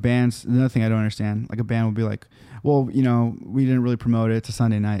like with bands, another thing I don't understand, like a band will be like, well, we didn't really promote it. It's a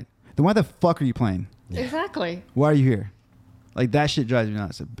Sunday night. Then why the fuck are you playing? Yeah. Exactly. Why are you here? Like that shit drives me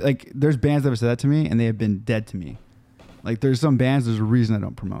nuts. Like there's bands that have said that to me and they have been dead to me. Like there's some bands, there's a reason I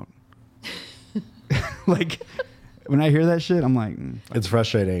don't promote. Like when I hear that shit, I'm like, it's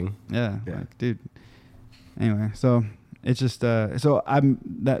frustrating. Yeah. Like, dude. Anyway, so it's just so I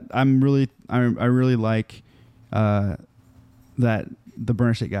really like that the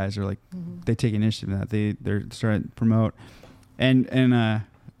Burner State guys are like they take initiative in that they're starting to promote and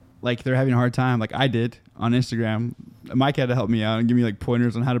like they're having a hard time like I did on Instagram. Mike had to help me out and give me like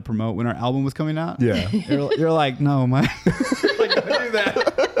pointers on how to promote when our album was coming out. Yeah. You're like, no, Mike. Like, don't do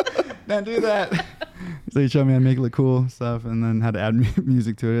that. Don't do that. So he showed me how to make it look cool stuff and then how to add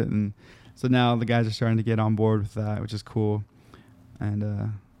music to it. And so now the guys are starting to get on board with that, which is cool.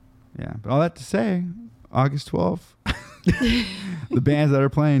 And yeah, but all that to say, August 12th, the bands that are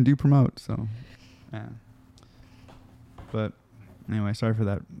playing do promote. So, yeah. But anyway, sorry for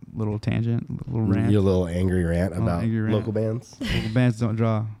that little tangent, little rant. Your little angry rant about local bands. Local bands don't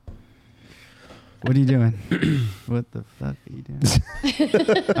draw. What are you doing? What the fuck are you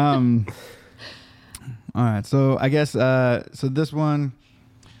doing? All right, so I guess so this one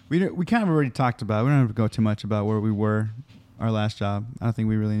we kind of already talked about. We don't have to go too much about where we were our last job. I don't think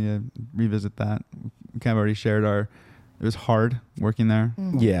we really need to revisit that. We kind of already shared it was hard working there.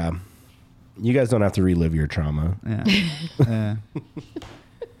 Mm-hmm. Yeah. You guys don't have to relive your trauma. Yeah. Yeah.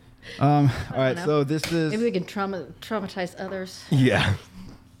 All right, so this is maybe we can traumatize others. Yeah.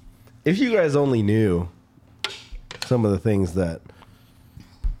 If you guys only knew some of the things that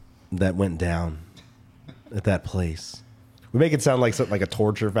went down at that place. We make it sound like something like a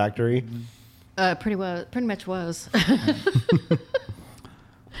torture factory. Pretty much was.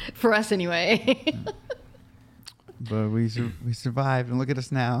 For us anyway. But we survived, and look at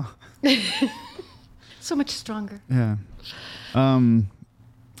us now. So much stronger. Yeah.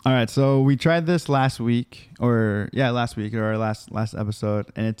 All right, so we tried this last week or our last episode,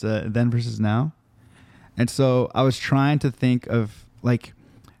 and it's then versus now. And so I was trying to think of like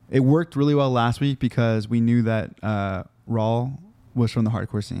it worked really well last week because we knew that Raul was from the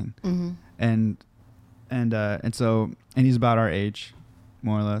hardcore scene, and so he's about our age,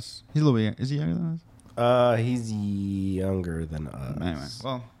 more or less. He's a little bit. Is he younger than us? He's younger than us.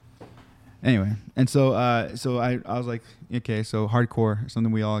 Anyway, and so I was like, okay, so hardcore,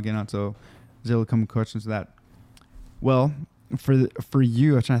 something we all get on. So there's a couple questions to that. Well, for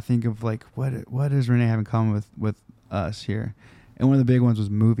you, I was trying to think of like what does Renee have in common with us here, and one of the big ones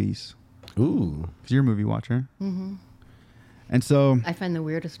was movies. Ooh, because you're a movie watcher. Mm-hmm. And so I find the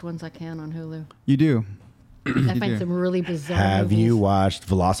weirdest ones I can on Hulu. You do. I find some really bizarre. Have movies. you watched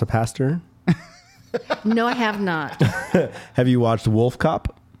Velocipaster? No, I have not. Have you watched Wolf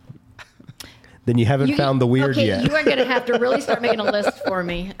Cop? Then you haven't found the weird yet. You are going to have to really start making a list for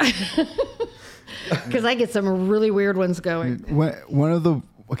me. Because I get some really weird ones going. One of the...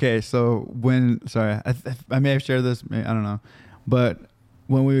 Okay, so I may have shared this, I don't know. But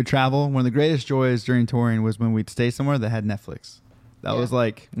when we would travel, one of the greatest joys during touring was when we'd stay somewhere that had Netflix. That was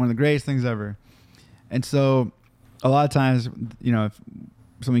like one of the greatest things ever. And so a lot of times, if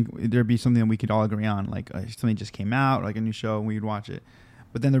there'd be something that we could all agree on, like something just came out, like a new show, and we'd watch it.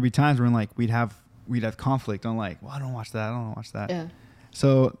 But then there'd be times when like we'd have conflict on like, well, I don't watch that. Yeah.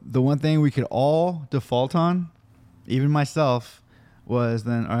 So the one thing we could all default on, even myself, was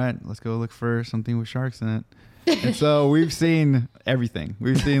then, all right, let's go look for something with sharks in it. And so we've seen everything.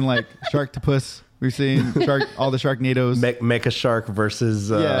 We've seen like Sharktopus. We've seen all the Sharknadoes. Mecha Shark versus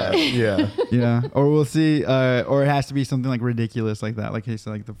yeah. Or we'll see, or it has to be something like ridiculous like that. Like he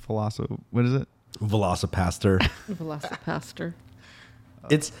said, like the what is it? Velocipaster. Velocipaster.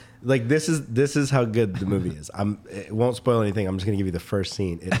 It's like this is how good the movie is. It won't spoil anything. I'm just gonna give you the first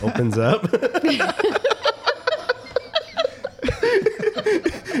scene. It opens up.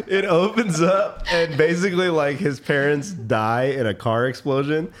 It opens up and basically like his parents die in a car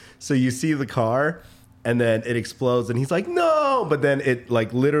explosion. So you see the car and then it explodes and he's like, no. But then it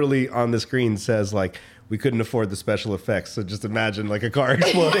like literally on the screen says like, we couldn't afford the special effects. So just imagine like a car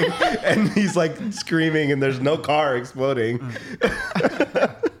exploding and he's like screaming and there's no car exploding.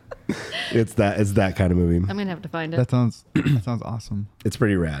 It's that kind of movie. I'm gonna have to find it. That sounds awesome. It's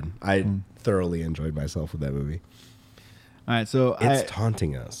pretty rad. I thoroughly enjoyed myself with that movie. All right, so It's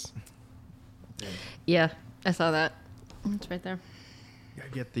taunting us. Yeah, I saw that. It's right there. I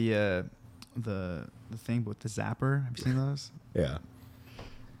get the thing with the zapper. Have you seen those? Yeah.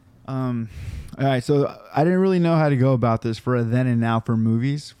 All right, so I didn't really know how to go about this for a then and now for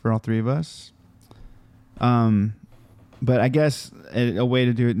movies for all three of us. But I guess a way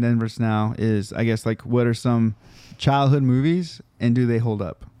to do it then versus now is, I guess, like, what are some childhood movies and do they hold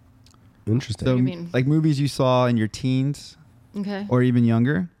up? Interesting. So, What do you mean? like movies you saw in your teens Okay. or even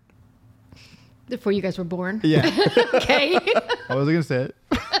younger. Before you guys were born. Yeah. Okay. I wasn't gonna say it.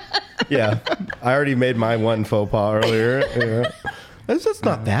 Yeah. I already made my one faux pas earlier. Yeah. That's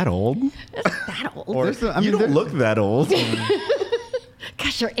not that old. That's that old. Or, you don't look that old.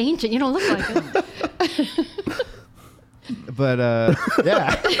 Gosh, you're ancient. You don't look like it. But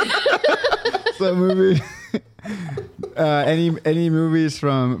yeah. So movie. Any movies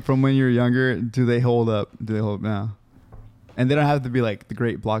from when you were younger? Do they hold up? Do they hold up now? And they don't have to be like the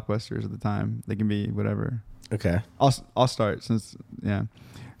great blockbusters at the time. They can be whatever. Okay. I'll start since yeah.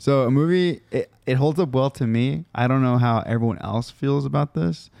 So a movie it holds up well to me. I don't know how everyone else feels about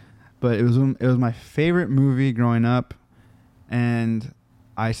this, but it was my favorite movie growing up, and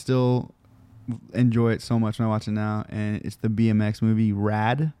I still enjoy it so much when I watch it now. And it's the BMX movie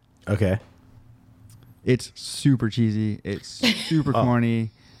Rad. Okay. It's super cheesy. It's super corny.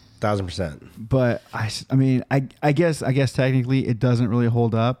 1000%. But I guess technically it doesn't really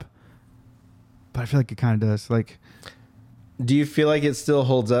hold up, but I feel like it kind of does. Like, do you feel like it still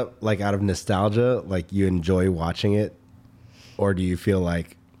holds up, like out of nostalgia, like you enjoy watching it, or do you feel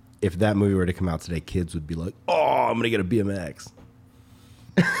like if that movie were to come out today, kids would be like, "Oh, I'm gonna get a BMX."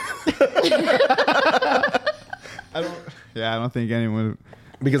 I don't think anyone.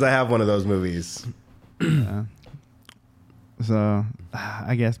 Because I have one of those movies. Yeah. So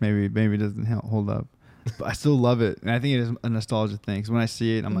I guess maybe it doesn't hold up, but I still love it, and I think it is a nostalgia thing. Because when I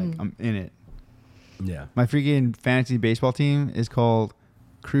see it, I'm like, I'm in it. Yeah. My freaking fantasy baseball team is called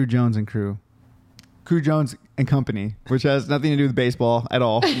Crew Jones and Crew Jones and Company, which has nothing to do with baseball at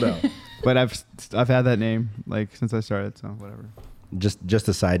all. No. But I've had that name like since I started, so whatever. Just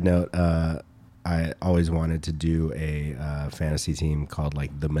a side note, I always wanted to do a fantasy team called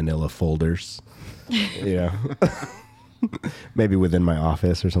like the Manila Folders. You know. Maybe within my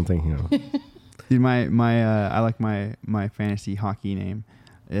office or something, you know. Dude, I like my fantasy hockey name.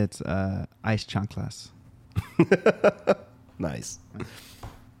 It's Ice Chanclas. Nice.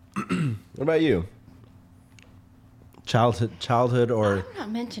 What about you? Childhood or? I'm not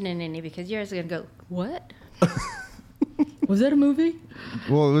mentioning any because yours are gonna go. What? Was that a movie?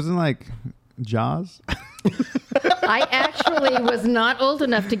 Well, it wasn't like Jaws. I actually was not old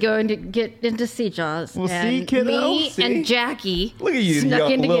enough to go into get into see Jaws. Well, and see, kiddo, me see? and Jackie Look at you,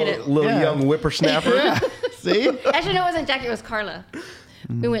 snuck in to get it. little young whippersnapper. Yeah. See? Actually, no, it wasn't Jackie. It was Carla.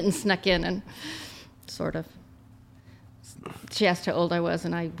 We went and snuck in and sort of. She asked how old I was,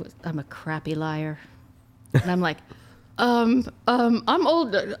 and I'm a crappy liar. And I'm like, I'm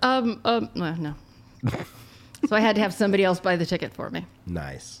older. Well, no. So I had to have somebody else buy the ticket for me.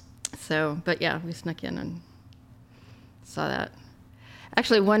 Nice. So, but yeah, we snuck in and saw that.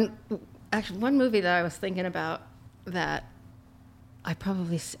 Actually, one movie that I was thinking about that I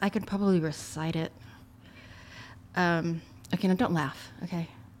could probably recite it. Okay, now don't laugh. Okay,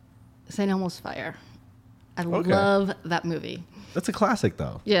 St. Elmo's Fire. I love that movie. That's a classic,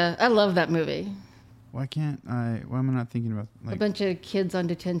 though. Yeah, I love that movie. Why am I not thinking about A bunch of kids on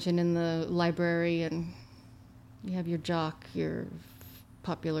detention in the library, and you have your jock, your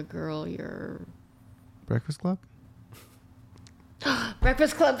popular girl, your Breakfast Club?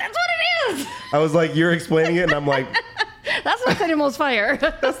 Breakfast Club. That's what it is. I was like, you're explaining it, and I'm like, That's not St. Elmo's Fire.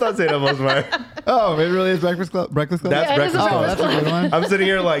 that's not St. Elmo's Fire. Oh, it really is Breakfast Club? Breakfast Club? That's Yeah, it is Breakfast a Club. Breakfast That's a good one. I'm sitting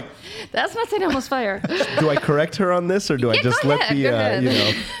here like, That's not St. Elmo's Fire. do I correct her on this, or do I Yeah, just go let ahead, the, go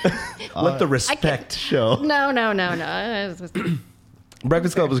ahead. let the respect show? No.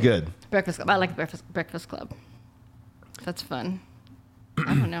 Breakfast Club was good. Breakfast Club. I like Breakfast Club. That's fun.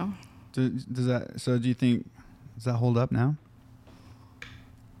 I don't know. Do you think, does that hold up now?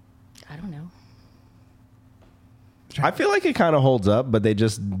 I don't know. I feel like it kind of holds up, but they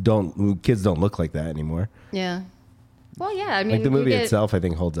just don't. Kids don't look like that anymore. Yeah. Well, yeah. I mean, Like the movie itself, I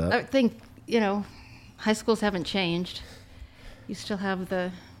think holds up. I think high schools haven't changed. You still have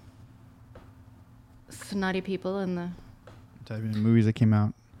the snotty people and the. Type in movies that came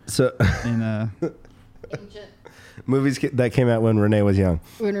out So in Movies that came out when Renee was young.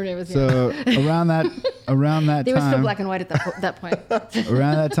 When Renee was young. So around that they time, were still black and white at that point.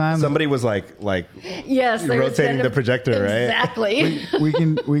 around that time, Somebody was like Yes, they rotating were the projector, right? Exactly. we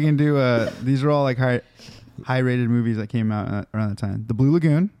can do these are all like high rated movies that came out around that time. The Blue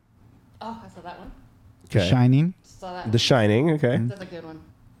Lagoon. Oh, I saw that one. The Okay. Shining. Saw that one. The Shining. Okay. That's a good one.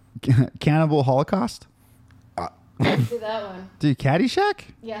 Cannibal Holocaust. I see that one. Dude, Caddyshack.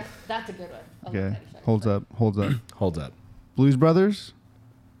 Yeah, that's a good one. I love Okay, Caddyshack. holds up. Holds up. Blues Brothers.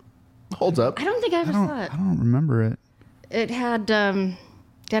 Holds up. I don't think I ever saw it. I don't remember it. It had Dan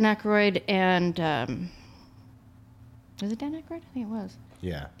Aykroyd and was it Dan Aykroyd? I think it was.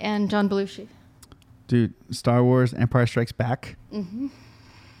 Yeah. And John Belushi. Dude, Star Wars: Empire Strikes Back. Mm-hmm.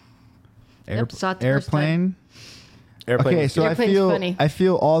 Airplane. saw it the first time. Airplane. Okay, so Airplane's funny. I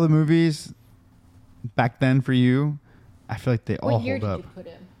feel all the movies back then for you, I feel like they all What year hold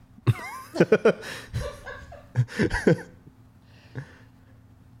did up. you put in?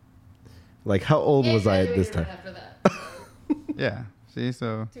 Like, how old was I at this Right time? after that. Yeah. See,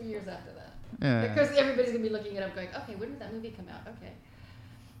 so 2 years after that. yeah. Because everybody's going to be looking it up going, okay, when did that movie come out? Okay.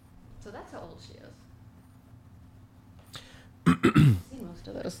 So that's how old she is. I've seen most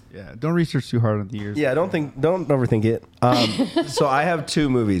of those. Yeah. Don't research too hard on the years. Yeah, don't overthink it. So I have two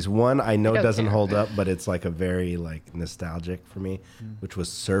movies. One I know I don't doesn't care. hold up, but it's like a very like nostalgic for me, which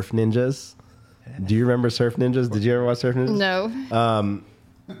was Surf Ninjas. Do you remember Surf Ninjas? Did you ever watch Surf Ninjas? No.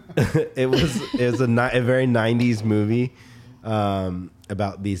 It was a very 90s movie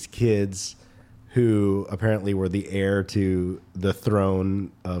about these kids who apparently were the heir to the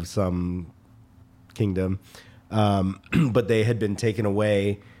throne of some kingdom, but they had been taken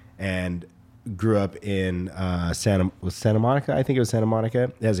away and grew up in Santa Monica. I think it was Santa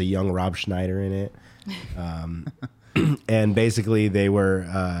Monica. It has a young Rob Schneider in it, and basically they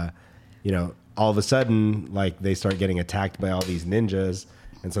were, all of a sudden, like they start getting attacked by all these ninjas.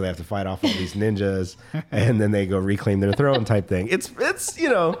 And so they have to fight off all these ninjas, and then they go reclaim their throne type thing. It's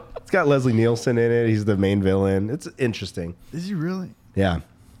got Leslie Nielsen in it. He's the main villain. It's interesting. Is he really? Yeah.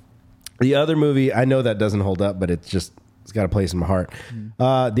 The other movie, I know that doesn't hold up, but it's got a place in my heart.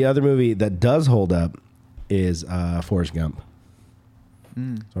 The other movie that does hold up is Forrest Gump.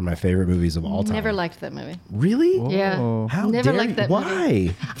 It's one of my favorite movies of all time. Never liked that movie. Really? Yeah. How Never dare liked that Why?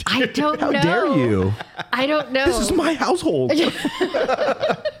 movie. I don't How know. dare you? I don't know. This is my household. Do you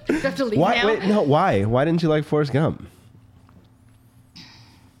have to leave Why? now? Wait, no. Why? Why didn't you like Forrest Gump?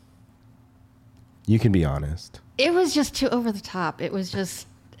 You can be honest. It was just too over the top. It was just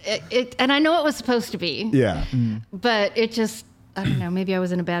it and I know it was supposed to be. Yeah. But it just, I don't know, maybe I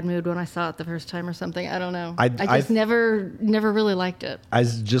was in a bad mood when I saw it the first time or something. I don't know. I just never really liked it. I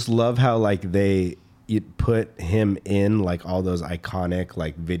just love how like you put him in like all those iconic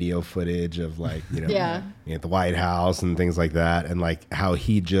like video footage of like Yeah. at the White House and things like that, and like how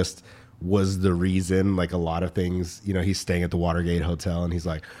he just was the reason like a lot of things. He's staying at the Watergate Hotel and he's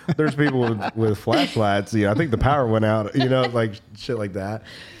like, there's people with flashlights. I think the power went out. Like shit like that.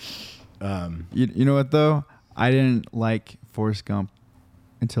 You know what though? I didn't like Forrest Gump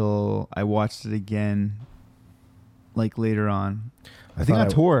until I watched it again, like later on. I think on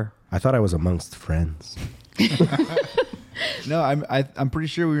tour. I thought I was amongst friends. No, I'm pretty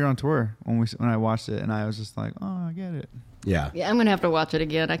sure we were on tour when I watched it, and I was just like, oh, I get it. Yeah. Yeah, I'm going to have to watch it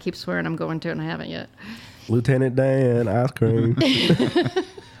again. I keep swearing I'm going to, and I haven't yet. Lieutenant Dan, ice cream.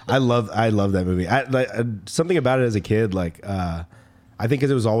 I love that movie. Something about it as a kid, like I think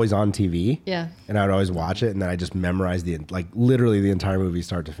because it was always on TV. Yeah. And I would always watch it, and then I just memorized literally the entire movie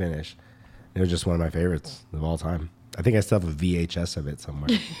start to finish. It was just one of my favorites of all time. I think I still have a VHS of it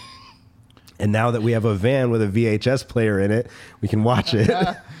somewhere. And now that we have a van with a VHS player in it, we can watch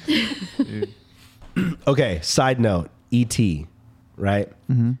it. Okay, side note, E.T., right?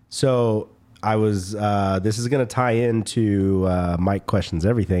 Mm-hmm. So I was, this is going to tie into Mike Questions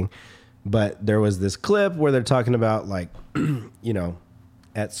Everything, but there was this clip where they're talking about like,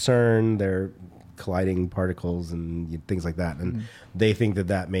 at CERN, they're colliding particles and things like that. And they think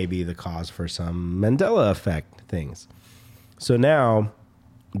that may be the cause for some Mandela effect things. So now,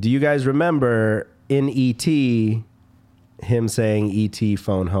 do you guys remember in E.T. him saying E.T.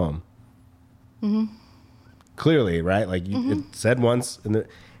 phone home? Mm-hmm. Clearly, right? Like it said once, and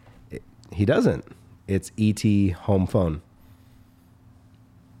he doesn't. It's E.T. home phone.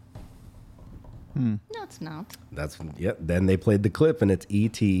 No, it's not. Then they played the clip, and it's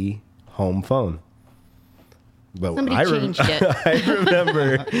E.T. home phone. But Somebody changed it. I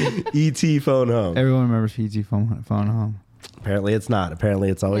remember E.T. phone home. Everyone remembers E.T. phone home. Apparently it's not. Apparently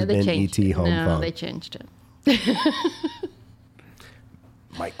it's always been E.T. home phone. No, they changed it.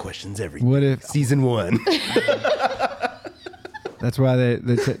 Mike questions everything. What if season 1? That's why they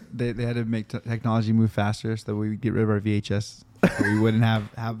had to make technology move faster so that we would get rid of our VHS. So we wouldn't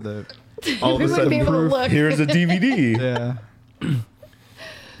have the all of a sudden be able to look. here's a DVD. Yeah.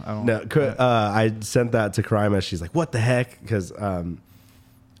 I sent that to Karima. She's like, "What the heck?" Because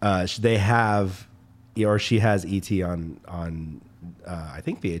they have, or she has ET on I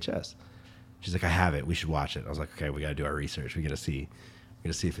think VHS. She's like, "I have it. We should watch it." I was like, "Okay, we got to do our research. We got to see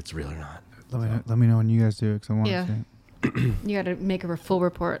if it's real or not." Let me know when you guys do it because I want to see it. You got to make a full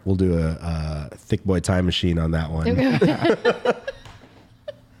report. We'll do a thick boy time machine on that one.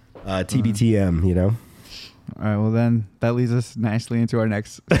 TBTM, you know. All right. Well, then that leads us nicely into our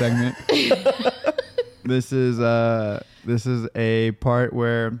next segment. This is a part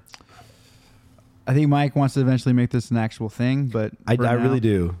where I think Mike wants to eventually make this an actual thing, but I really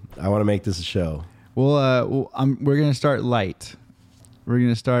do. I want to make this a show. We're gonna start light. We're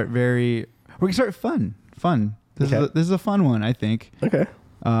gonna start fun. This is a fun one, I think. Okay.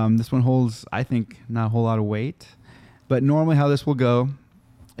 This one holds, I think, not a whole lot of weight, but normally how this will go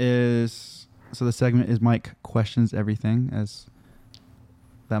is, so the segment is Mike questions everything. As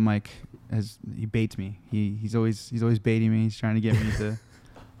that Mike he baits me. He's always baiting me. He's trying to get me to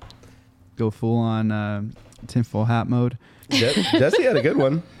go full on tinfoil hat mode. Jesse had a good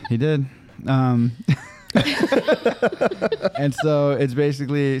one. He did. And so it's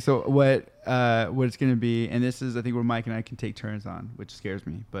basically what it's going to be, and this is I think where Mike and I can take turns on, which scares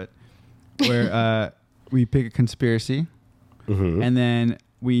me, but where we pick a conspiracy, and then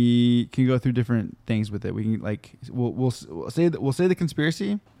we can go through different things with it. We can we'll say the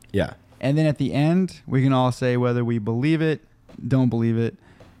conspiracy, yeah, and then at the end we can all say whether we believe it, don't believe it,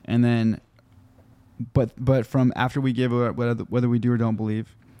 and then but from after we give whether we do or don't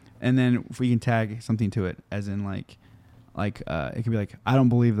believe. And then if we can tag something to it, as in it could be like, I don't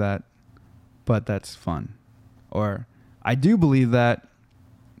believe that, but that's fun. Or I do believe that,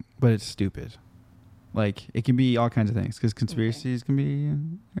 but it's stupid. Like, it can be all kinds of things, because conspiracies can be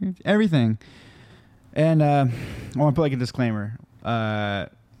everything. And I want to put like a disclaimer. Well,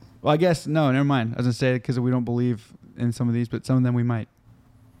 I guess, no, never mind. I was going to say it because we don't believe in some of these, but some of them we might.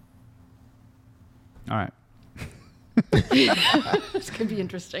 All right. This could be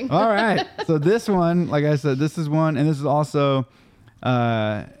interesting. All right. So this one, like I said, this is one, and this is also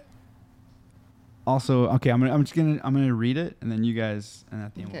okay. I'm gonna read it, and then you guys, and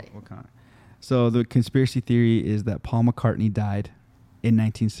at the end we'll comment. So the conspiracy theory is that Paul McCartney died in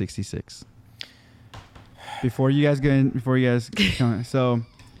 1966. Before you guys comment, so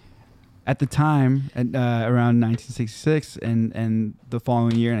at the time, around 1966 and the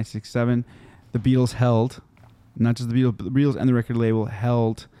following year, 1967, the Beatles held. Not just the Beatles, but the Beatles and the record label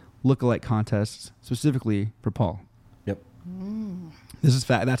held lookalike contests specifically for Paul. Yep. This is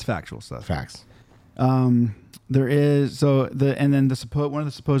that's factual stuff. Facts. There is one of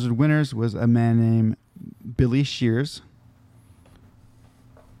the supposed winners was a man named Billy Shears.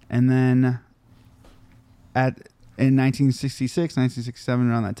 And then in 1966, 1967,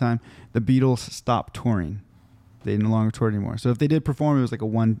 around that time, the Beatles stopped touring. They no longer toured anymore. So if they did perform, it was like a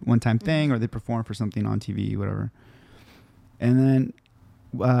one-time thing, or they performed for something on TV, whatever. And then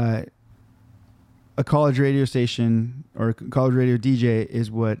a college radio station or a college radio DJ is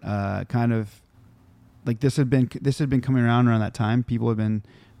what kind of like this had been coming around that time. People had been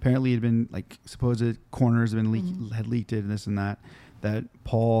like supposed corners had been had leaked it and this and that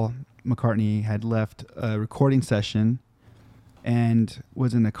Paul McCartney had left a recording session and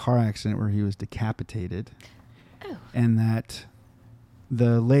was in a car accident where he was decapitated. And that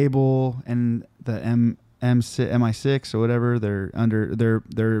the label and the MI6 or whatever,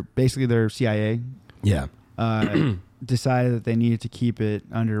 they're basically their CIA. Yeah. Decided that they needed to keep it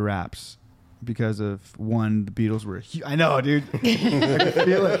under wraps because of one, the Beatles were. I know, dude. I can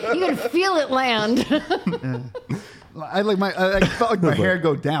feel it. You can feel it land. I felt like my hair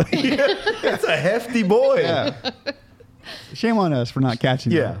go down. It's a hefty boy. Yeah. Shame on us for not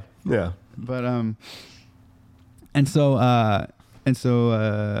catching it. Yeah. But So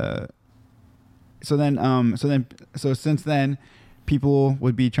since then, people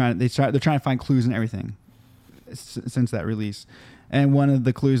would be they're trying to find clues in everything since that release. And one of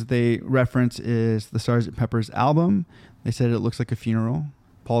the clues that they reference is the Sgt. Pepper's album. They said it looks like a funeral.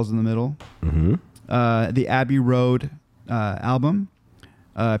 Paul's in the middle. Mm-hmm. The Abbey Road album.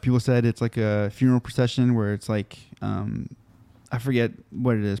 People said it's like a funeral procession where it's like, I forget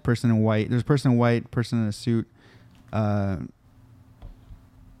what it is. Person in white. There's a person in white, person in a suit.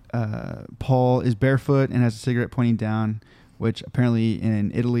 Paul is barefoot and has a cigarette pointing down, which apparently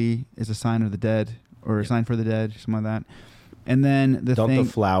in Italy is a sign of the dead or a sign for the dead, something like that. And then Don't the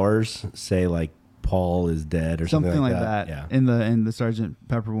flowers say like Paul is dead or something like that? Yeah. In the Sgt.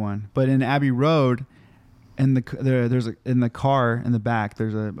 Pepper one, but in Abbey Road, in the car in the back,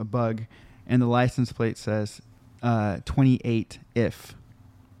 there's a bug, and the license plate says 28 if.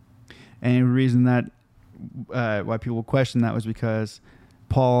 And the reason that why people question that was because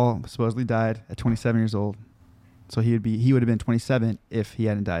Paul supposedly died at 27 years old, so he would have been 27 if he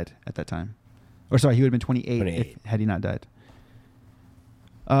hadn't died at that time, or sorry, he would have been 28 had he not died.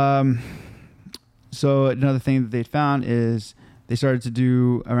 So another thing that they found is they started to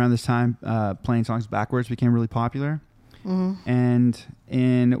do around this time playing songs backwards became really popular, and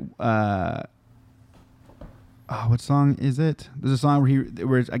in what song is it? There's a song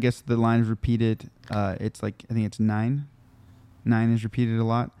where I guess the line is repeated. It's like, I think it's 9. 9 is repeated a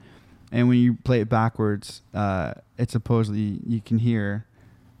lot. And when you play it backwards, it's supposedly, you can hear,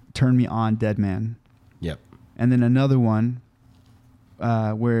 "Turn me on, dead man." Yep. And then another one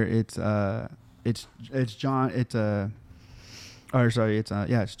where it's John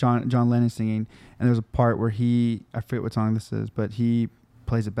Lennon singing. And there's a part where I forget what song this is, but he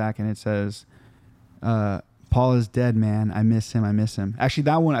plays it back and it says, "Paul is dead, man. I miss him. I miss him." Actually,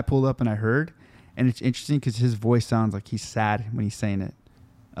 that one I pulled up and I heard, and it's interesting because his voice sounds like he's sad when he's saying it.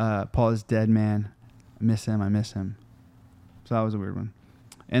 "Paul is dead, man. I miss him. I miss him." So that was a weird one.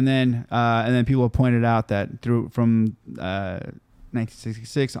 And then people have pointed out that from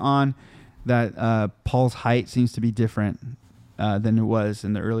 1966 on, that Paul's height seems to be different than it was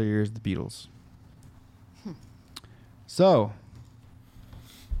in the earlier years of the Beatles. So,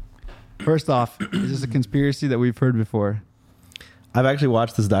 first off, is this a conspiracy that we've heard before? I've actually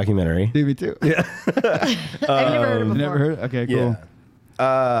watched this documentary. Dude, me too. Yeah. I've never heard it before. Never heard? Okay, cool.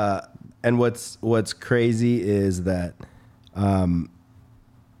 Yeah. And what's crazy is that,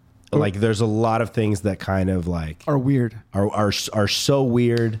 like, there's a lot of things that kind of like are weird, are so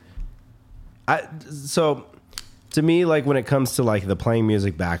weird. So to me, like, when it comes to like the playing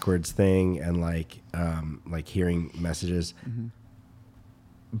music backwards thing and like hearing messages. Mm-hmm.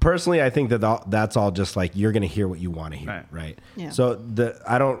 Personally, I think that's all just like you're going to hear what you want to hear, right? Yeah. So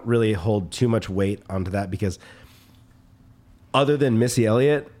I don't really hold too much weight onto that because other than Missy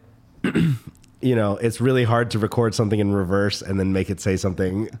Elliott, it's really hard to record something in reverse and then make it say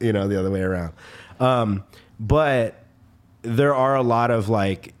something, the other way around. But there are a lot of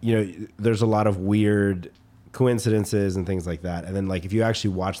there's a lot of weird coincidences and things like that. And then like if you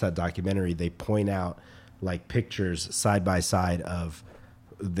actually watch that documentary, they point out like pictures side by side of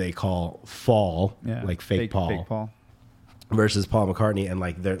they call Fall, like fake Paul versus Paul McCartney, and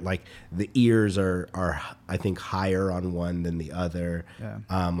like they're like the ears are I think higher on one than the other.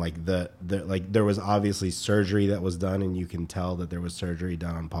 Yeah. Like there was obviously surgery that was done, and you can tell that there was surgery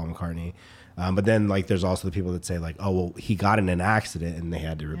done on Paul McCartney. But then like there's also the people that say like, oh well, he got in an accident and they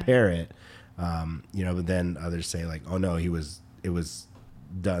had to repair it. But then others say like, oh no, it was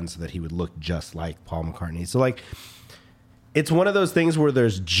done so that he would look just like Paul McCartney. So like, it's one of those things where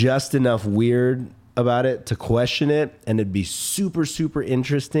there's just enough weird about it to question it, and it'd be super, super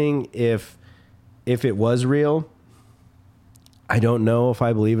interesting if it was real. I don't know if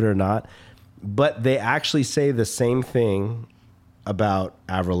I believe it or not, but they actually say the same thing about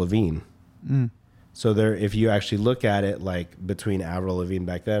Avril Lavigne. Mm. So if you actually look at it, like between Avril Lavigne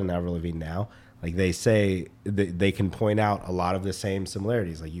back then and Avril Lavigne now, like they say they can point out a lot of the same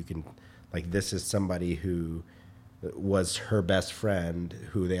similarities. Like you can, like this is somebody who was her best friend,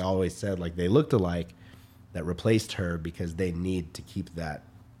 who they always said like they looked alike, that replaced her because they need to keep that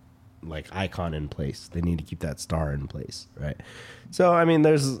like icon in place. They need to keep that star in place, right? So I mean,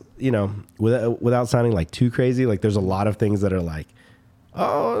 there's without sounding like too crazy, like there's a lot of things that are like,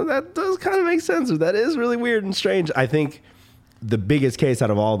 oh, that does kind of make sense, or that is really weird and strange. I think the biggest case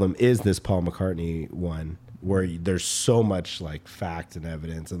out of all of them is this Paul McCartney one, where there's so much like fact and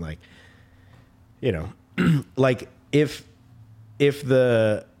evidence, and like, like if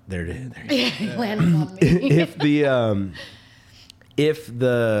the there it is. Landed on me. if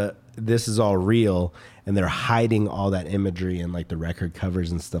the this is all real and they're hiding all that imagery and like the record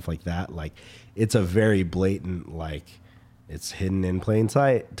covers and stuff like that, like it's a very blatant, like it's hidden in plain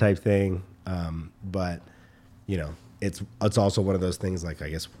sight type thing. But it's also one of those things like I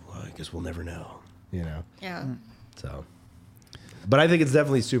guess we'll never know, Yeah. So, but I think it's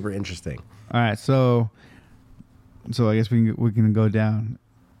definitely super interesting. All right, so I guess we can go down.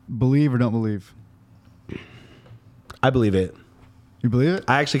 Believe or don't believe? I believe it. You believe it?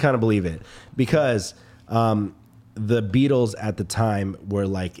 I actually kind of believe it because the Beatles at the time were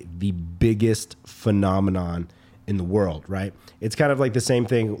like the biggest phenomenon in the world, right? It's kind of like the same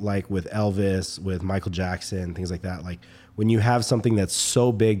thing like with Elvis, with Michael Jackson, things like that. Like when you have something that's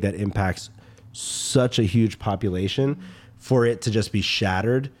so big that impacts such a huge population, for it to just be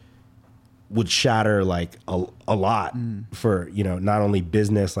shattered would shatter like a lot for, you know, not only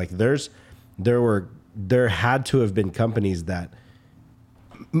business, like there had to have been companies that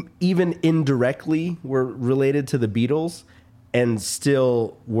even indirectly were related to the Beatles and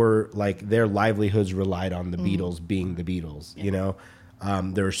still were like their livelihoods relied on the Beatles being the Beatles, you know?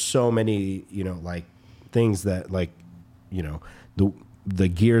 There are so many, you know, like things that like, you know, the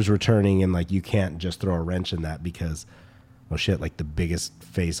gears were turning and like you can't just throw a wrench in that because, well, shit, like the biggest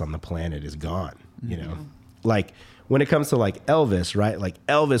face on the planet is gone, you know? Like when it comes to like Elvis, right? Like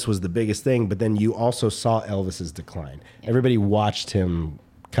Elvis was the biggest thing, but then you also saw Elvis's decline. Everybody watched him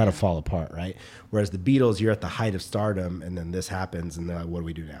kind of fall apart, right? Whereas the Beatles, you're at the height of stardom and then this happens and they're like, what do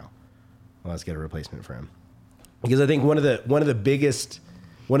we do now? Well, let's get a replacement for him. Because I think one of the biggest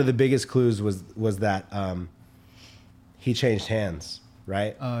clues was that he changed hands,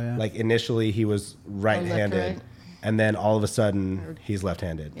 right? Oh, yeah. Like initially he was right-handed. right. And then all of a sudden he's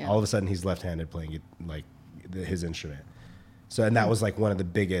left-handed. Yeah. All of a sudden he's left-handed playing it, like his instrument. So, and that was like one of the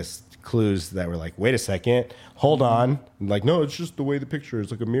biggest clues that were like, wait a second, hold on. And like, no, it's just the way the picture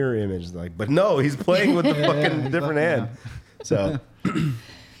is like a mirror image. Like, but no, he's playing with the fucking different hand. So,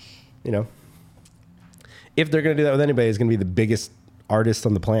 you know, if they're going to do that with anybody, it's going to be the biggest artist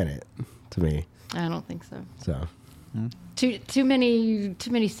on the planet to me. I don't think so. So Too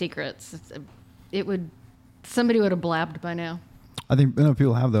many secrets. Somebody would have blabbed by now. I think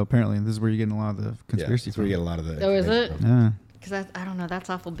people have, though, apparently. This is where you're getting a lot of the conspiracy. That's where you get a lot of the. Oh, is it? Yeah. Because I don't know. That's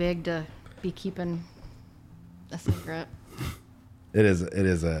awful big to be keeping a secret. It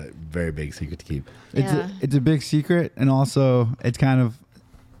is a very big secret to keep. It's a big secret, and also it's kind of.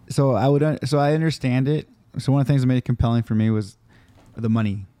 So I understand it. So one of the things that made it compelling for me was the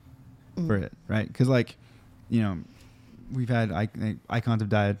money for it, right? Because like, you know, we've had icons have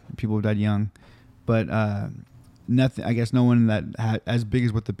died, people have died young, but nothing. I guess no one that had as big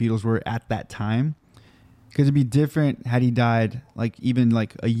as what the Beatles were at that time. Because it'd be different had he died like even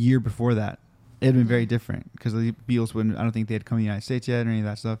like a year before that. It'd been very different because the Beatles wouldn't. I don't think they had come to the United States yet or any of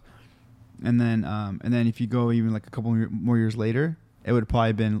that stuff. And then if you go even like a couple more years later, it would have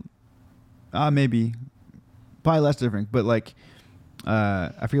probably been probably less different. But like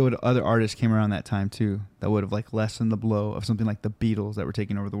I forget what other artists came around that time too that would have like lessened the blow of something like the Beatles that were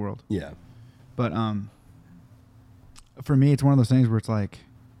taking over the world. Yeah. But for me, it's one of those things where it's like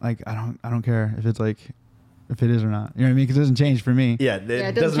I don't care if it's like. If it is or not, you know what I mean? Because it doesn't change for me. Yeah,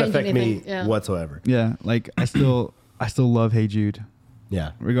 it doesn't affect me whatsoever. Yeah, like I still love Hey Jude.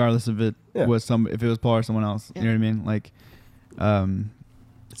 Yeah, regardless if it was if it was Paul or someone else. You know what I mean? Like,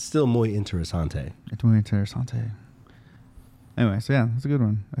 it's still muy interesante. It's muy interesante. Anyway, so yeah, it's a good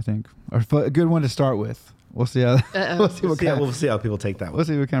one. I think, or a good one to start with. We'll see how we'll see how people take that one. We'll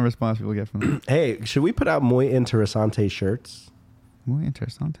see what kind of response people get from that. Hey, should we put out muy interesante shirts? Muy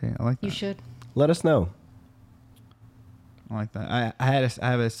interesante. I like that. You should. Let us know. I like that. I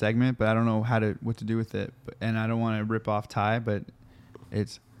have a segment, but I don't know what to do with it. And I don't want to rip off Ty, but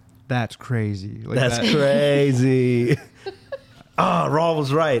that's crazy. Like that's crazy. Raul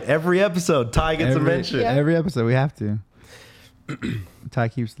was right. Every episode, Ty gets a mention. Yeah. Every episode, we have to. Ty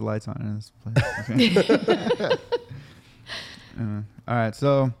keeps the lights on in this place. Okay. All right,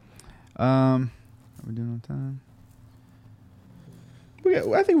 so are we doing on time?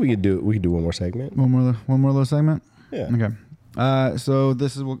 I think we could do one more segment. One more little segment. Yeah. Okay. So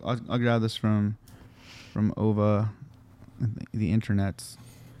this is I'll grab this from Ova, the internets.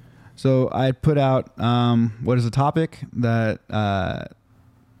 So I put out what is a topic that are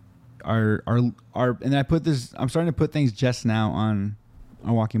and I put this. I'm starting to put things just now on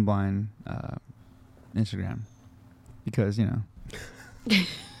our Walking Blind Instagram because I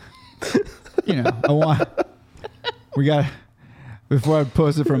want we got. Before I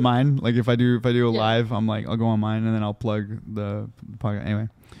post it from mine, like if I do a live, I'm like I'll go on mine and then I'll plug the podcast. Anyway,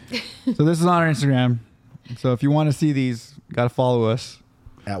 so this is on our Instagram. So if you want to see these, got to follow us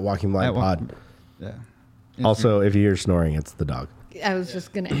at Walking Blind Pod. Yeah. Instagram. Also, if you hear snoring, it's the dog. I was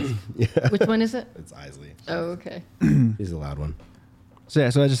just gonna ask. Which one is it? It's Isley. Oh, okay. He's the loud one. So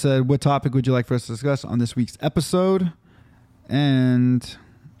yeah, so I just said, what topic would you like for us to discuss on this week's episode? And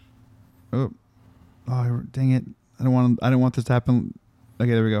oh dang it. I don't want this to happen.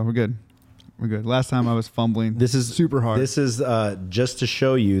 Okay, there we go. We're good. Last time I was fumbling. This is super hard. This is just to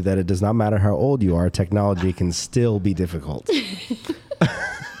show you that it does not matter how old you are. Technology can still be difficult.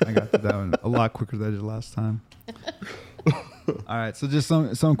 I got that one a lot quicker than I did last time. All right, so just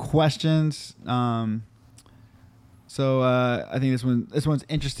some questions. So I think this one's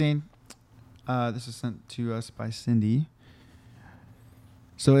interesting. This is sent to us by Cindy.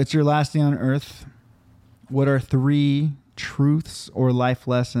 So it's your last day on Earth. What are 3 truths or life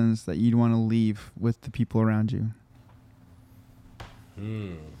lessons that you'd want to leave with the people around you?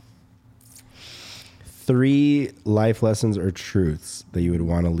 3 life lessons or truths that you would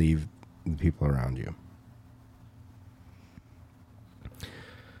want to leave the people around you.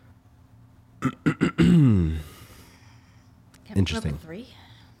 Interesting. 3?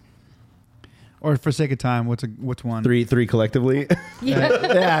 Or for sake of time, what's one? 3 collectively.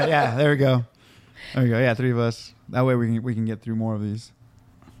 Yeah. There we go. Yeah, 3 of us. That way we can get through more of these.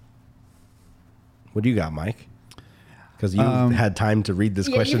 What do you got, Mike? Because you had time to read this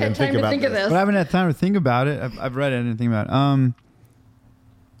question and think about this. But I haven't had time to think about it. I've read it. I didn't think about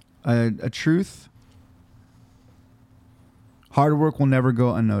it. A truth. Hard work will never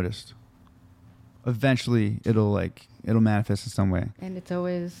go unnoticed. Eventually, it'll manifest in some way. And it's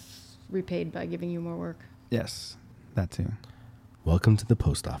always repaid by giving you more work. Yes, that too. Welcome to the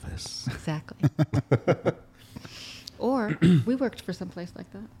post office. Exactly. Or we worked for some place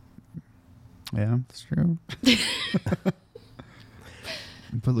like that. Yeah, that's true.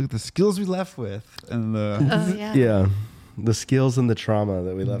 But look at the skills we left with, and yeah, the skills and the trauma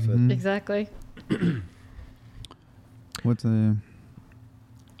that we left with. Exactly. What's the?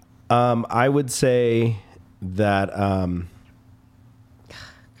 I would say that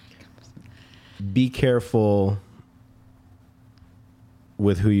be careful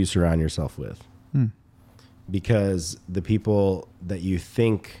with who you surround yourself with, because the people that you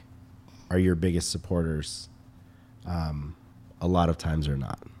think are your biggest supporters, a lot of times are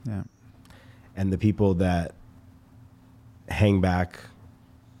not. Yeah. And the people that hang back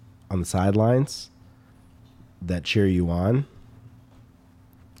on the sidelines that cheer you on,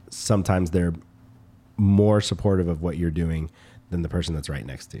 sometimes they're more supportive of what you're doing than the person that's right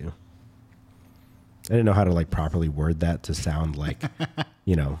next to you. I didn't know how to properly word that to sound like,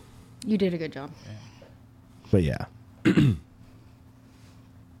 You did a good job. But yeah.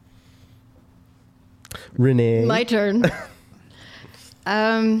 Renee. My turn.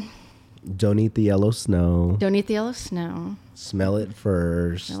 Don't eat the yellow snow. Don't eat the yellow snow. Smell it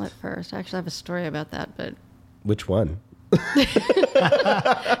first. Smell it first. I actually have a story about that, but... Which one?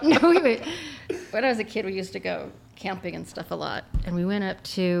 No, wait. When I was a kid, we used to go camping and stuff a lot. And we went up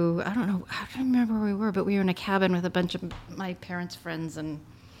to, I don't remember where we were, but we were in a cabin with a bunch of my parents' friends, and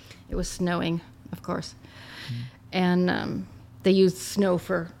it was snowing, of course. And they used snow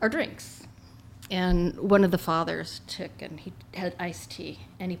for our drinks. And one of the fathers took, and he had iced tea,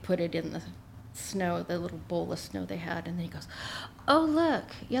 and he put it in the snow, the little bowl of snow they had, and then he goes, "Oh, look,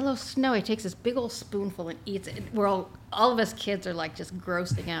 yellow snow." He takes this big old spoonful and eats it. We're all of us kids are just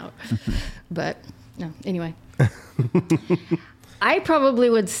grossing out. But, no, anyway. I probably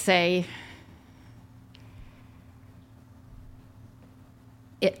would say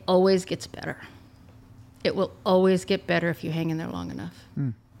it always gets better. It will always get better if you hang in there long enough.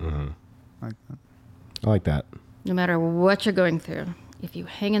 Like that. I like that. No matter what you're going through, if you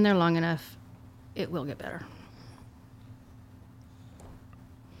hang in there long enough, it will get better.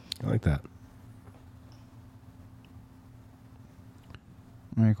 I like that.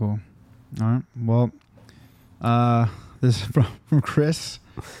 Very cool. All right. Well, this is from Chris.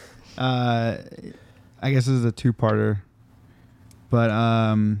 I guess this is a 2-parter. But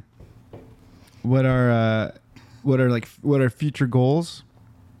what are future goals,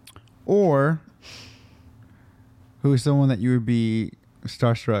 or who is someone that you would be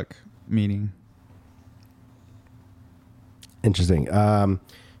starstruck meeting? Interesting.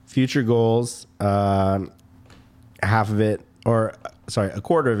 Future goals. Half of it, a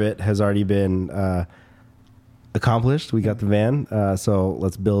quarter of it has already been accomplished. We got the van, so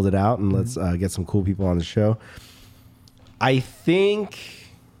let's build it out and let's get some cool people on the show. I think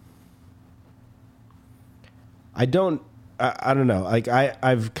I don't know.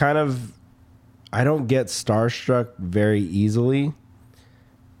 I don't get starstruck very easily,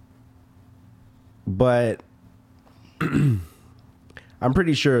 but I'm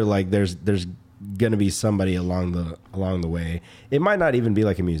pretty sure there's gonna be somebody along the way. It might not even be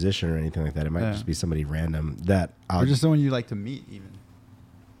a musician or anything like that. It might just be somebody random that or just someone you'd like to meet even.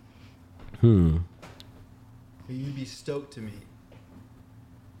 Who you'd be stoked to meet.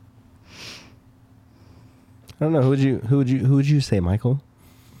 I don't know. Who would you say, Michael?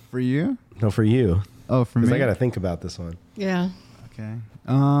 For you? No, for you. Oh, for me. Because I got to think about this one. Yeah. Okay.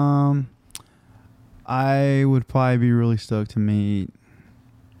 I would probably be really stoked to meet.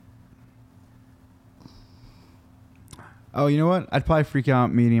 Oh, you know what? I'd probably freak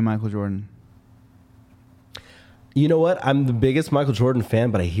out meeting Michael Jordan. You know what? I'm the biggest Michael Jordan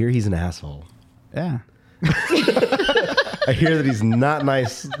fan, but I hear he's an asshole. Yeah. I hear that he's not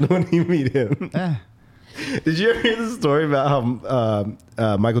nice when you meet him. Yeah. Did you ever hear the story about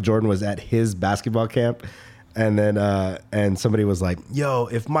how Michael Jordan was at his basketball camp, and then and somebody was like, "Yo,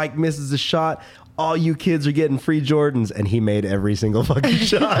 if Mike misses a shot, all you kids are getting free Jordans," and he made every single fucking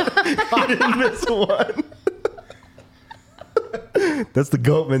shot. He didn't miss one. That's the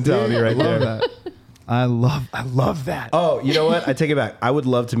GOAT mentality right there. That. I love that. Oh, you know what? I take it back. I would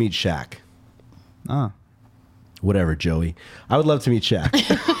love to meet Shaq. Oh. Whatever, Joey. I would love to meet Shaq.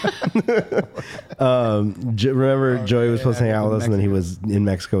 Remember, Joey was supposed to hang out with us, and then he was in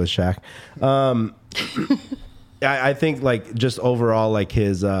Mexico with Shaq. I think, like, just overall, like,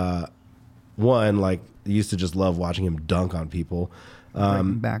 his one, like, used to just love watching him dunk on people.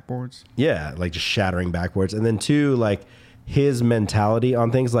 Backboards. Yeah, like just shattering backboards. And then two, like, his mentality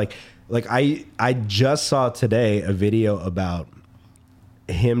on things. Like I just saw today a video about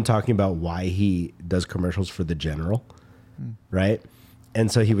him talking about why he does commercials for the General, right?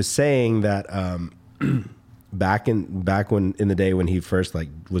 And so he was saying that back when in the day when he first like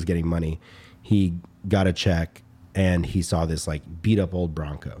was getting money, he got a check and he saw this like beat up old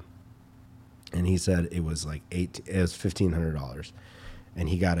Bronco, and he said it was like $1,500, and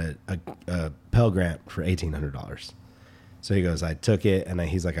he got a Pell Grant for $1,800. So he goes, I took it, and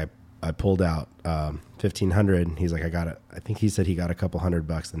he's like, I pulled out $1,500. He's like, I think he said he got a couple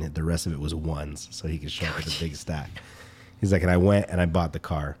 $100, and the rest of it was ones, so he could show up with a big stack. He's like, and I went and I bought the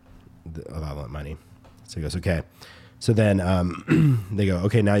car with all that money. So he goes, okay. So then they go,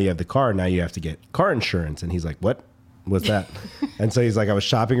 okay, now you have the car. Now you have to get car insurance. And he's like, what? What's that? And so he's like, I was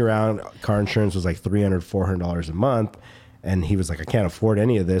shopping around. Car insurance was like $300, $400 a month. And he was like, I can't afford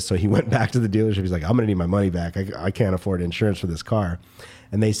any of this. So he went back to the dealership. He's like, I'm going to need my money back. I can't afford insurance for this car.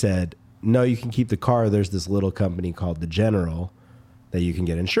 And they said, no, you can keep the car. There's this little company called the General that you can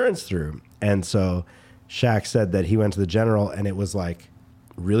get insurance through. And so Shaq said that he went to the General, and it was like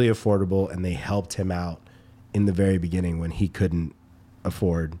really affordable, and they helped him out in the very beginning when he couldn't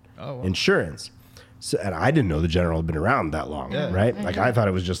afford insurance. So, and I didn't know the General had been around that long, right? Like I thought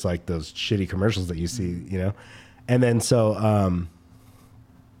it was just like those shitty commercials that you see, you know? And then so,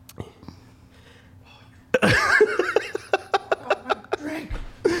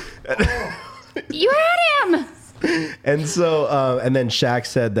 you had him. And so, and then Shaq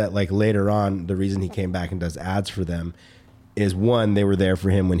said that like later on, the reason he came back and does ads for them is one, they were there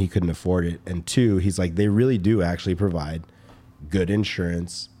for him when he couldn't afford it. And two, he's like, they really do actually provide good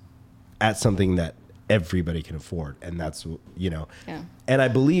insurance at something that everybody can afford. And that's, you know, and I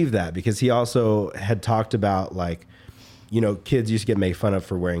believe that because he also had talked about like, you know, kids used to get made fun of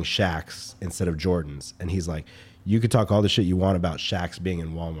for wearing Shaqs instead of Jordans. And he's like, you could talk all the shit you want about Shaqs being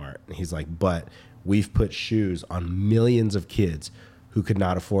in Walmart. And he's like, but we've put shoes on millions of kids who could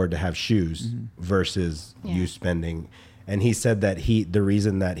not afford to have shoes versus you spending. And he said that the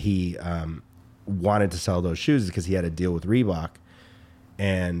reason that he wanted to sell those shoes is because he had a deal with Reebok.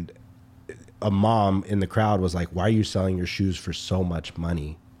 And a mom in the crowd was like, why are you selling your shoes for so much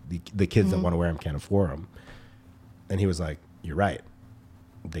money? The kids that want to wear them can't afford them. And he was like, you're right.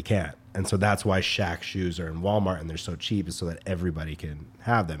 They can't. And so that's why Shaq shoes are in Walmart and they're so cheap, is so that everybody can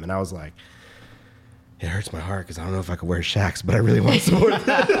have them. And I was like, it hurts my heart because I don't know if I could wear Shaqs, but I really want to support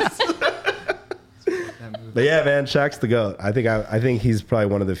this. But yeah, man, Shaq's the GOAT. I think he's probably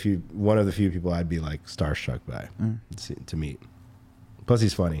one of the few people I'd be like starstruck by to meet. Plus,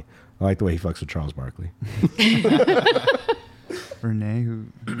 he's funny. I like the way he fucks with Charles Barkley. Renee, who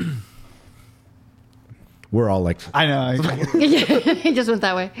we're all like, I know. He just went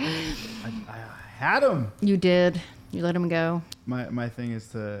that way. I had him. You did. You let him go. My thing is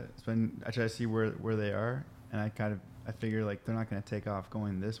to spend. I try to see where they are, and I figure like they're not going to take off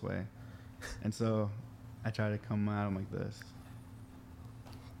going this way, and so I try to come at them like this.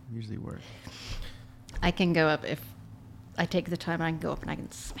 Usually works. I can go up if I take the time. I can go up and I can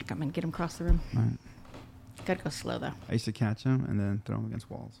smack him and get him across the room. Right. Gotta go slow though. I used to catch him and then throw him against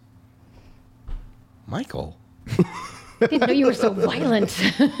walls. Michael. I didn't know you were so violent.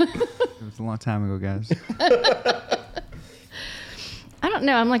 It was a long time ago, guys. I don't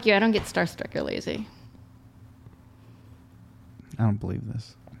know. I'm like you. I don't get starstruck or lazy. I don't believe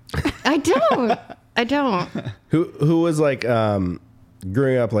this. I don't. Who was like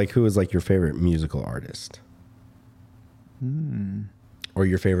growing up? Like who was like your favorite musical artist, or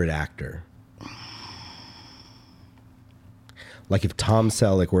your favorite actor? Like if Tom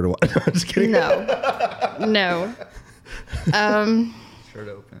Selleck were to, I'm just kidding. No. Shirt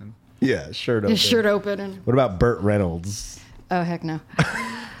open. Yeah, shirt open. His shirt open. And what about Burt Reynolds? oh heck no.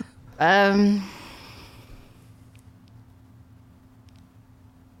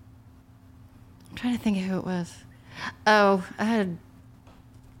 trying to think of who it was. Oh, I had.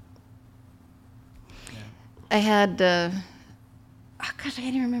 Oh gosh, I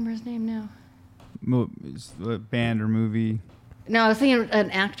can't even remember his name now. Band or movie? No, I was thinking an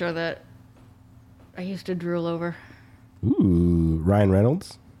actor that I used to drool over. Ooh, Ryan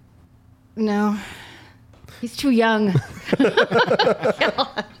Reynolds? No, he's too young.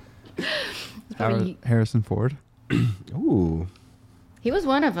 Harrison Ford. Ooh. He was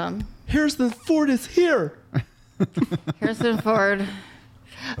one of them. Harrison Ford is here. Harrison Ford.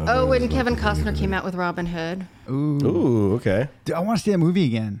 Oh, when Kevin Costner came out with Robin Hood. Ooh, okay. Dude, I want to see that movie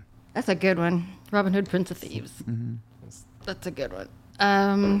again. That's a good one. Robin Hood, Prince of Thieves. Mm-hmm. That's a good one.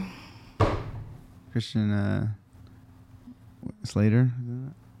 Christian Slater.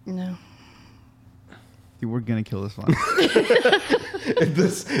 No. Dude, we're gonna kill this one.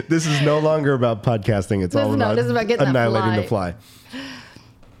 This is no longer about podcasting. It's all about, getting annihilating the fly.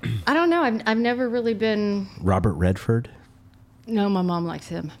 I don't know. I've never really been. Robert Redford. No, my mom likes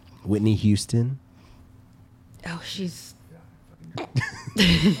him. Whitney Houston. Oh, she's.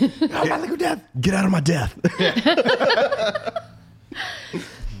 Get out of my death.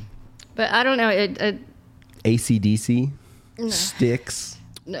 But I don't know. AC/DC. Styx.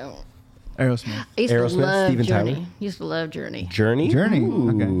 No. Aerosmith. I used to love Steven Journey. Tyler? Used to love Journey. Journey.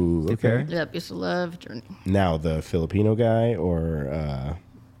 Ooh, Okay. Yep, used to love Journey. Now the Filipino guy or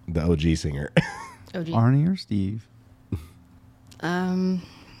the OG singer. OG. Arnie or Steve?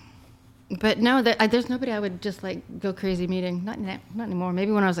 But no, there's nobody I would just like go crazy meeting. Not anymore.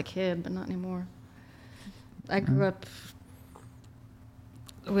 Maybe when I was a kid, but not anymore. I grew up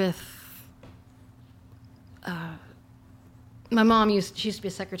with my mom. She used to be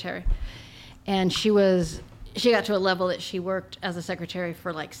a secretary, and she got to a level that she worked as a secretary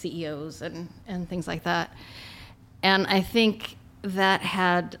for like CEOs and things like that. And I think that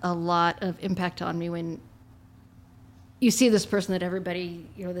had a lot of impact on me when you see this person that everybody,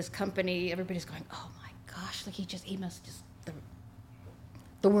 this company, everybody's going, oh my gosh, like he must just,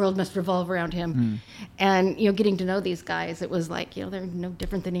 the world must revolve around him. And, getting to know these guys, it was like, they're no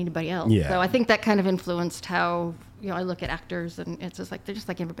different than anybody else. Yeah. So I think that kind of influenced how, I look at actors, and it's just like, they're just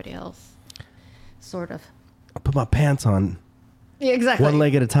like everybody else, sort of. I put my pants on Yeah, exactly. one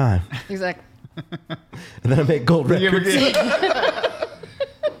leg at a time. Exactly. And then I make gold records.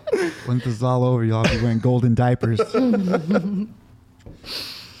 When this is all over, y'all be wearing golden diapers. All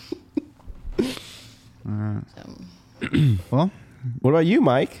right. Well, What about you,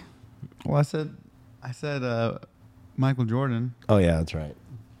 Mike? well, I said Michael Jordan Oh, yeah, that's right.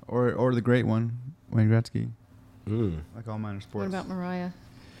 or the great one, Wayne Gretzky. Like all minor sports. What about Mariah?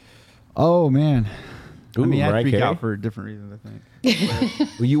 Oh man. Ooh, I mean, Mariah I'd freak Carey? out for different reasons, I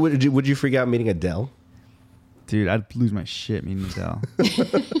think. Would you freak out meeting Adele? Dude, I'd lose my shit meeting Adele.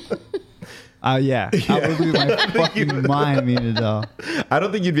 Yeah. I would lose my fucking mind meeting Adele. I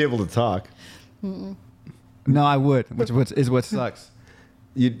don't think you'd be able to talk. No, I would, which is what sucks.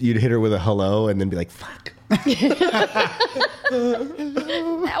 You'd hit her with a hello and then be like, fuck.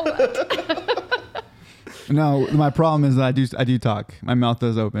 Now what? No, my problem is that I do talk. My mouth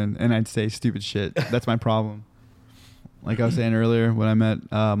does open, and I'd say stupid shit. That's my problem. Like I was saying earlier, when I met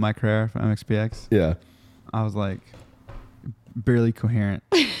Mike Herrera from MXPX, Yeah. I was like barely coherent.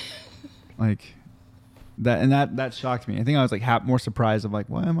 Like that, and that shocked me. I think I was like more surprised of like,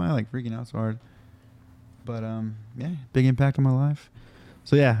 why am I like freaking out so hard? But yeah, big impact on my life.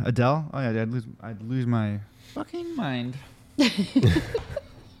 So yeah, Adele. Oh yeah, I'd lose my fucking mind.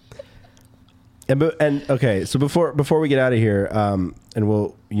 And okay, so before we get out of here, and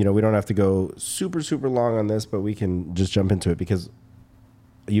we'll, we don't have to go super long on this, but we can just jump into it because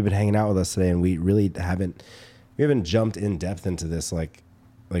you've been hanging out with us today, and we really haven't jumped in depth into this. Like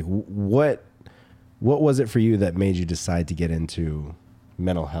what was it for you that made you decide to get into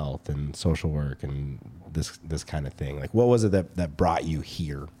mental health and social work and this kind of thing? Like, what was it that brought you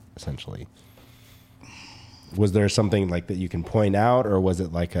here, essentially? Was there something like that you can point out, or was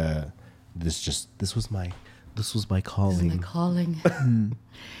it like this was my calling? This is my calling.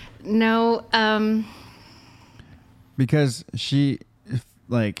 No, because she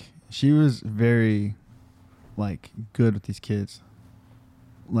was very like good with these kids.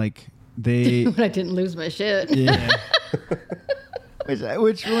 Like they when I didn't lose my shit. Yeah.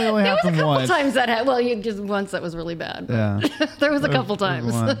 Which really only happened there was a couple once. times that just once that was really bad. Yeah. There was a couple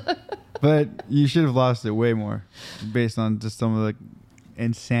times. But you should have lost it way more based on just some of the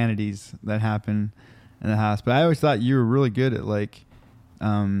insanities that happen in the house. But I always thought you were really good at like,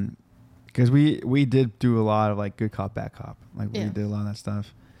 because we did do a lot of like good cop, bad cop. Like we did a lot of that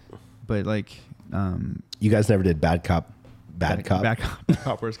stuff. But like, you guys never did bad cop, bad cop. Bad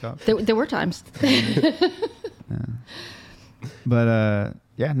cop, worst cop. There were times. But I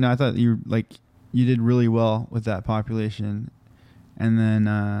thought you did really well with that population, and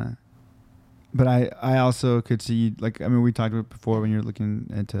then but I also could see, like, I mean, we talked about before when you're looking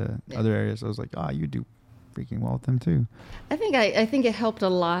into other areas. I was like, you do freaking well with them too. I think it helped a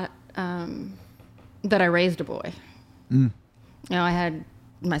lot that I raised a boy. Mm. I had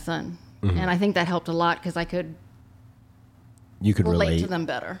my son, and I think that helped a lot because I could relate to them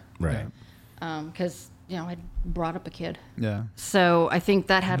better, right? Because I brought up a kid. Yeah. So I think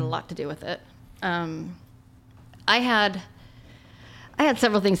that had a lot to do with it. I had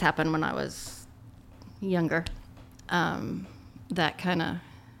several things happen when I was younger. That kind of,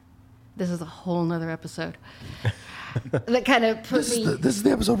 this is a whole nother episode. That kind of put me. This is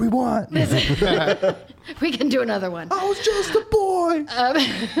the episode we want. We can do another one. I was just a boy.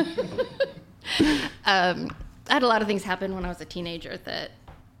 I had a lot of things happen when I was a teenager that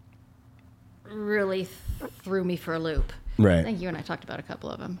really threw me for a loop. Right. I think you and I talked about a couple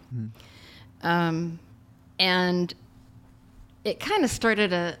of them. And it kind of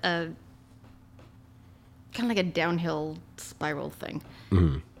started a kind of like a downhill spiral thing.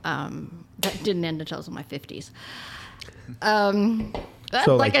 That didn't end until I was in my 50s.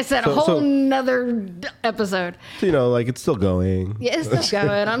 So, like I said, a whole nother episode. So, it's still going. Yeah, it's still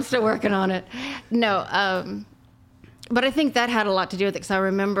going. I'm still working on it. No, but I think that had a lot to do with it because I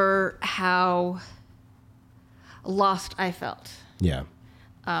remember how lost I felt. Yeah.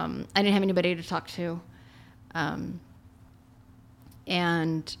 I didn't have anybody to talk to.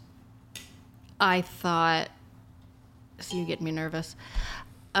 And I thought, so you get me nervous.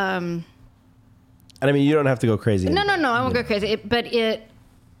 And I mean, you don't have to go crazy. No, I won't go crazy. But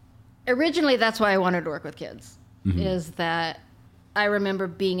originally, that's why I wanted to work with kids, is that I remember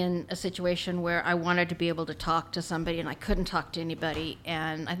being in a situation where I wanted to be able to talk to somebody and I couldn't talk to anybody.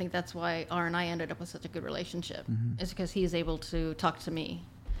 And I think that's why R and I ended up with such a good relationship, is because he's able to talk to me.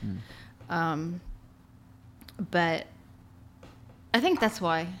 But I think that's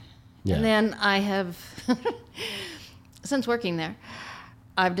why. Yeah. And then I have, since working there,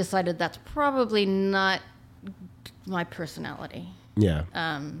 I've decided that's probably not my personality. Yeah.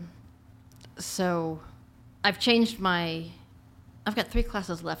 So I've changed I've got 3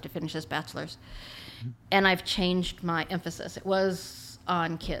 classes left to finish this bachelor's, and I've changed my emphasis. It was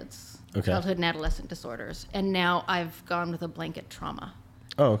on kids, childhood and adolescent disorders, and now I've gone with a blanket trauma.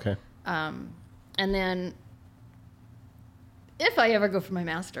 Oh, okay. And then if I ever go for my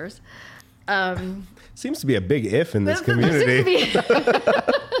master's, seems to be a big if in this community.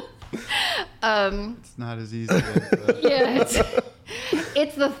 It's not as easy as yeah,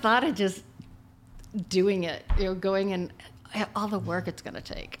 it's the thought of just doing it, going and all the work it's going to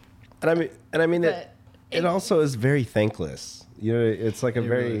take. And I mean it also is very thankless. It's like a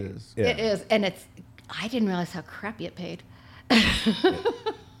very really is. It is, and I didn't realize how crappy it paid.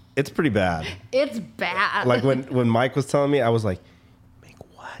 It's pretty bad. It's bad. Like when Mike was telling me, I was like, make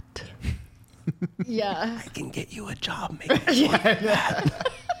what? Yeah. I can get you a job making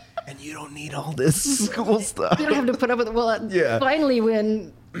that. And you don't need all this school stuff. You don't have to put up with it. Well, finally,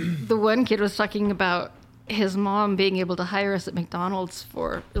 when the one kid was talking about his mom being able to hire us at McDonald's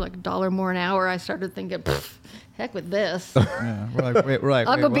for like $1 more an hour, I started thinking, heck with this. Yeah, we're like,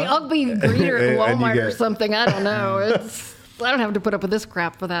 I'll be a greeter at Walmart or something. I don't know. I don't have to put up with this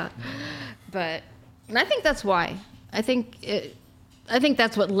crap for that. And I think that's why. I think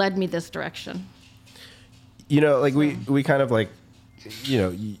that's what led me this direction. We kind of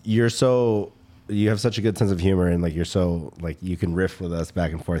you have such a good sense of humor, and you're so you can riff with us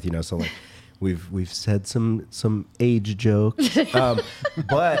back and forth, so we've said some age jokes,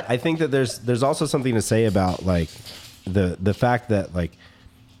 but I think that there's also something to say about the fact that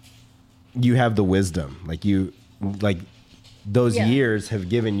you have the wisdom, those years have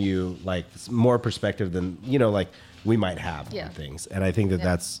given you more perspective than we might have on things. And I think that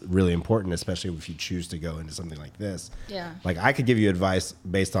that's really important, especially if you choose to go into something like this. Yeah. I could give you advice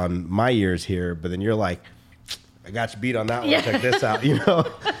based on my years here, but then you're like, I got you beat on that one. Check this out,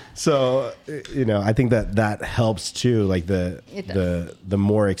 So, I think that helps too, the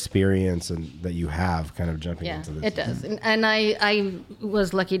more experience that you have kind of jumping into this. It does. And I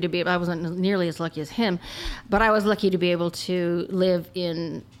was lucky to be, I wasn't nearly as lucky as him, but I was lucky to be able to live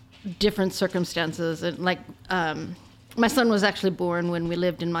in different circumstances. And my son was actually born when we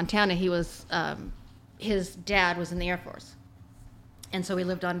lived in Montana. He was, his dad was in the Air Force. And so we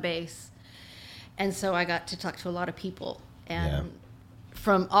lived on base. And so I got to talk to a lot of people and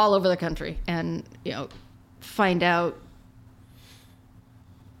from all over the country and, find out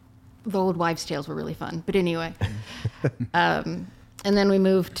the old wives' tales were really fun. But anyway, And then we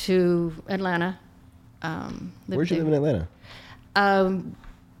moved to Atlanta. Where'd you live in Atlanta?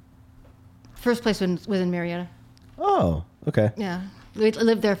 First place was in Marietta. Oh, okay. Yeah. We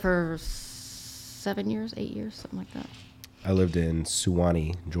lived there for 7 years, 8 years, something like that. I lived in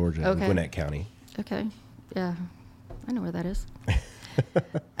Suwanee, Georgia, in Okay. Gwinnett County. Okay. Yeah. I know where that is.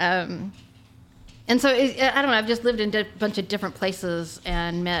 And so, I don't know, I've just lived in a bunch of different places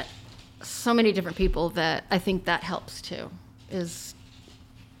and met so many different people that I think that helps too, is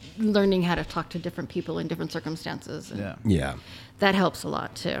learning how to talk to different people in different circumstances. And Yeah. that helps a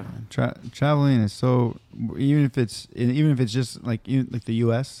lot too. Traveling is so, even if it's just like the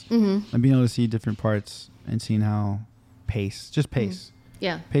U.S. Mm-hmm. and being able to see different parts and seeing how pace.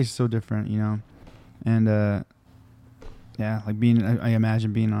 Yeah. Pace is so different, and like I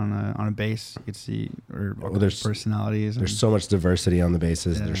imagine being on a base, you could see there's personalities. There's so much diversity on the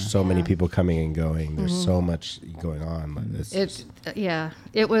bases. Yeah. There's so many people coming and going. There's so much going on. Like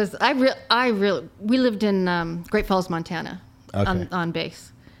It was. We lived in Great Falls, Montana, on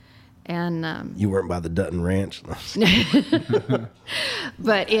base, and you weren't by the Dutton Ranch.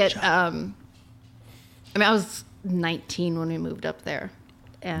 but it. I was 19 when we moved up there,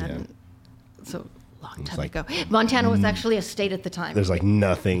 and so long time ago. Montana was actually a state at the time. There's like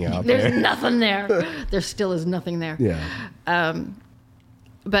nothing out there. There's nothing there. There still is nothing there. Yeah.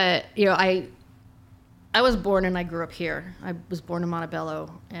 But I was born and I grew up here. I was born in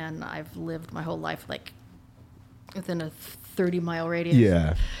Montebello, and I've lived my whole life like within a 30-mile radius.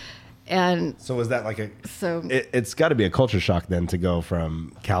 Yeah. And so was that like it's got to be a culture shock then to go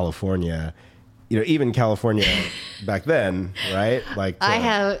from California, even California back then, right? Like I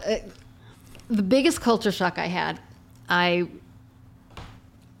have the biggest culture shock I had.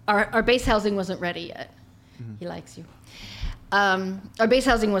 Our base housing wasn't ready yet. Mm-hmm. He likes you. Our base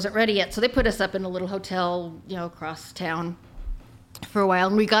housing wasn't ready yet, so they put us up in a little hotel, across town for a while.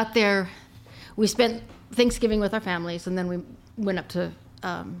 And we got there. We spent Thanksgiving with our families, and then we went up to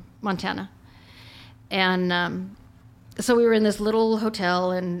Montana. And so we were in this little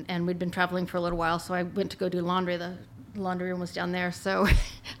hotel, and we'd been traveling for a little while, so I went to go do laundry. The laundry room was down there, so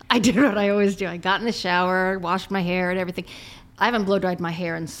I did what I always do. I got in the shower, washed my hair and everything. I haven't blow-dried my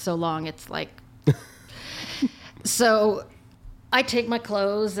hair in so long. It's like... So I take my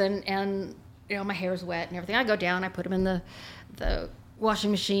clothes, and my hair's wet and everything. I go down, I put them in the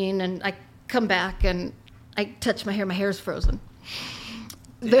washing machine, and I come back, and I touch my hair's frozen.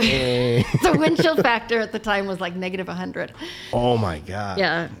 The wind chill factor at the time was like -100. Oh my God.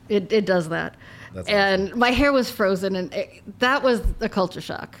 Yeah, it does that. That's and awesome. My hair was frozen, and that was a culture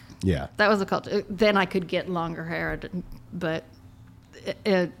shock. Yeah. That was a culture. Then I could get longer hair, but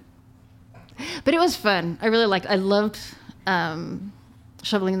it was fun. I really I loved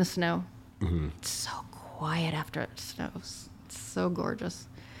shoveling in the snow. Mm-hmm. It's so quiet after it snows. It's so gorgeous.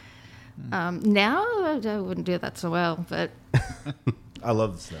 Now I wouldn't do that so well, but I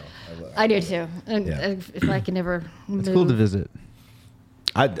love the snow. I do too. And Yeah. if I can ever move. It's cool to visit.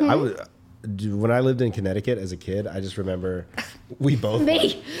 I would. When I lived in Connecticut as a kid, I just remember we both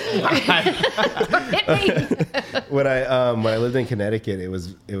Me. Hit me. when I lived in Connecticut, it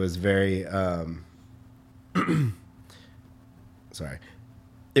was very sorry,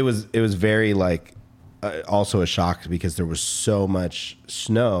 it was very like also a shock because there was so much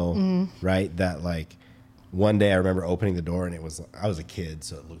snow, right? That like one day I remember opening the door and I was a kid,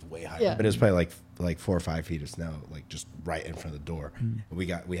 so it looked way higher, Yeah. but it was probably like 4 or 5 feet of snow, like just right in front of the door. We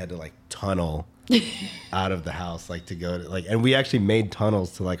had to like tunnel out of the house, like to go to like, and we actually made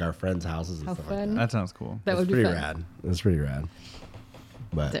tunnels to like our friends' houses and How stuff fun. like that. That sounds cool. That would be pretty fun. rad. It was pretty rad.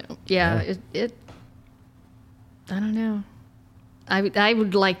 But So, yeah. It I don't know. I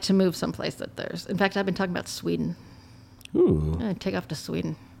would like to move someplace that there's. In fact, I've been talking about Sweden. Ooh, I'm gonna take off to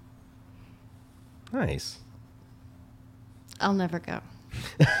Sweden. nice. I'll never go.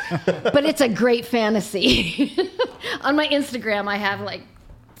 But it's a great fantasy. On my Instagram, I have like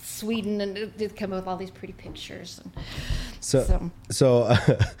Sweden, and it come up with all these pretty pictures. And So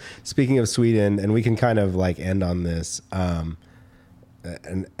speaking of Sweden, and we can kind of like end on this, and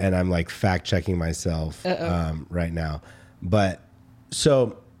I'm like fact checking myself right now, but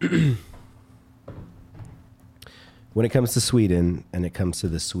so when it comes to Sweden and it comes to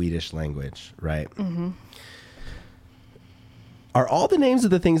the Swedish language, right? Mm-hmm. Are all the names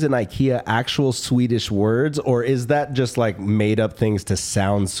of the things in IKEA actual Swedish words, or is that just like made up things to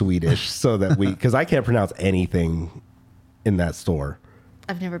sound Swedish so that because I can't pronounce anything in that store?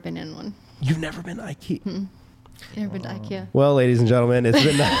 I've never been in one. You've never been to IKEA? You've never been to IKEA? Well, ladies and gentlemen, it's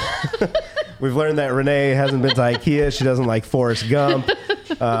been we've learned that Renee hasn't been to IKEA. She doesn't like Forrest Gump.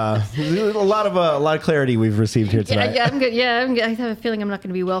 A lot of clarity we've received here tonight. Yeah, I'm good. Yeah, I have a feeling I'm not going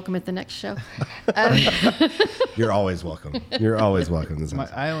to be welcome at the next show. You're always welcome. You're always welcome.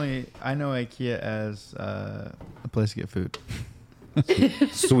 I know IKEA as a place to get food.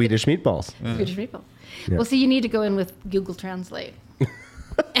 Swedish meatballs. Swedish meatball. Yeah. Well, see, you need to go in with Google Translate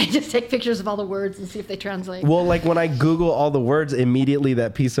and just take pictures of all the words and see if they translate. Well, like when I Google all the words, immediately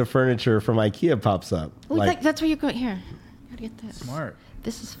that piece of furniture from IKEA pops up. Well, that's where you're going. Here, gotta get this. Smart.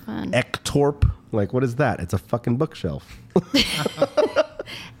 This is fun. Ektorp. Like, what is that? It's a fucking bookshelf.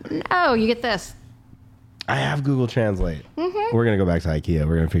 No, you get this. I have Google Translate. Mm-hmm. We're gonna go back to IKEA.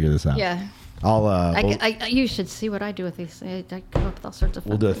 We're gonna figure this out. Yeah. You should see what I do with these. I come up with all sorts of fun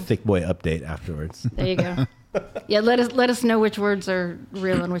We'll do a things. thick boy update afterwards. There you go. Yeah, let us know which words are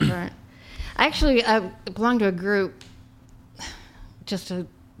real and which aren't. I belong to a group, just a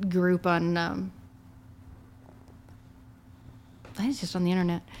group on. I think it's just on the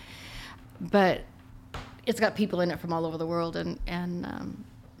internet, but it's got people in it from all over the world, and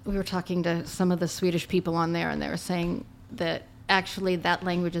we were talking to some of the Swedish people on there, and they were saying that actually that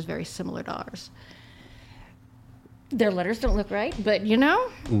language is very similar to ours. Their letters don't look right, but Yeah,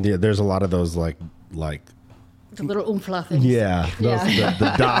 there's a lot of those like the little umfla things. Yeah,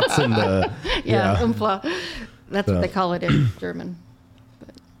 the dots and the umfla. That's what they call it in German.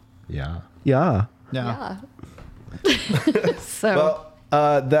 But, yeah. So well,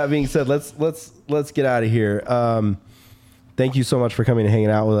 that being said, let's get out of here. Thank you so much for coming and hanging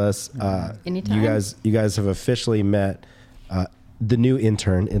out with us. Anytime. You guys have officially met the new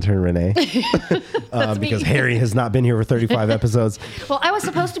intern Renee, because Harry has not been here for 35 episodes. Well, I was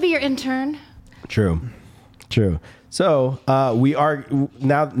supposed to be your intern. True. So we are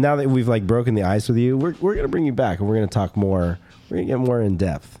now that we've like broken the ice with you, we're gonna bring you back and we're gonna talk more. We're gonna get more in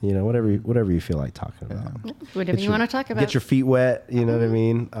depth. You know, whatever you feel like talking about. Whatever you want to talk about. Get your feet wet. You know what I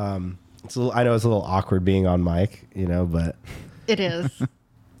mean? I know it's a little awkward being on mic. You know, but it is.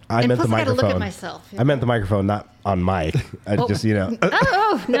 I meant the microphone. I gotta look at myself. I meant the microphone, not on mic. I just,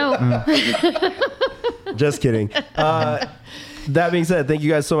 Oh no. Just kidding. That being said, thank you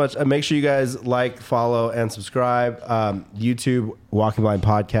guys so much. Make sure you guys like, follow, and subscribe. YouTube, Walking Blind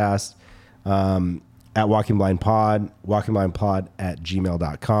Podcast, at Walking Blind Pod,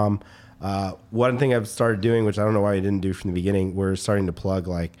 walkingblindpod@gmail.com. One thing I've started doing, which I don't know why I didn't do from the beginning, we're starting to plug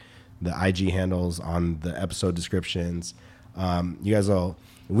like the IG handles on the episode descriptions. You guys all...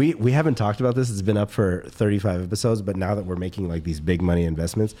 We haven't talked about this. It's been up for 35 episodes, but now that we're making like these big money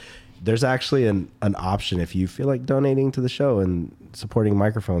investments, there's actually an option if you feel like donating to the show and supporting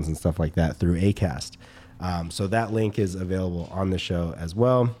microphones and stuff like that through Acast. So that link is available on the show as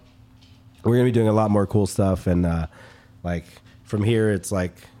well. We're going to be doing a lot more cool stuff. And like from here, it's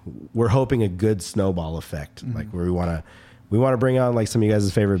like we're hoping a good snowball effect, like where we want to bring on like some of you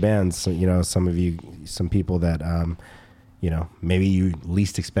guys' favorite bands. So, some people that, maybe you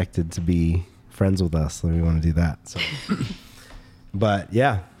least expected to be friends with us. So we want to do that. So, but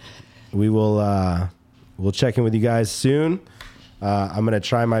yeah, we will, we'll check in with you guys soon. I'm going to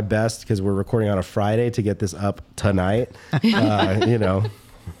try my best because we're recording on a Friday to get this up tonight. It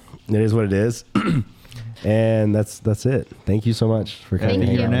is what it is. And that's it. Thank you so much for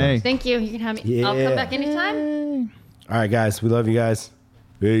coming. Thank you. You can have me. Yeah. I'll come back anytime. All right, guys. We love you guys.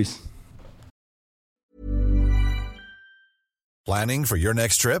 Peace. Planning for your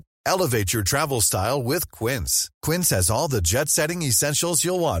next trip? Elevate your travel style with Quince. Quince has all the jet-setting essentials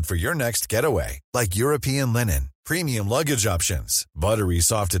you'll want for your next getaway, like European linen, premium luggage options, buttery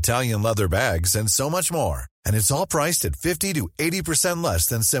soft Italian leather bags, and so much more. And it's all priced at 50 to 80% less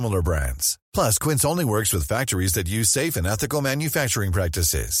than similar brands. Plus, Quince only works with factories that use safe and ethical manufacturing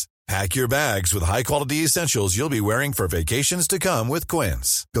practices. Pack your bags with high-quality essentials you'll be wearing for vacations to come with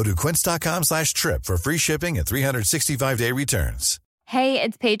Quince. Go to quince.com/trip for free shipping and 365-day returns. Hey,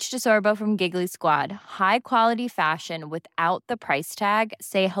 it's Paige DeSorbo from Giggly Squad. High quality fashion without the price tag.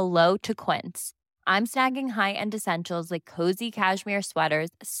 Say hello to Quince. I'm snagging high-end essentials like cozy cashmere sweaters,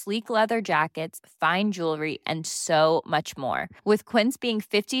 sleek leather jackets, fine jewelry, and so much more. With Quince being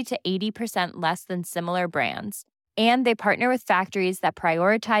 50 to 80% less than similar brands. And they partner with factories that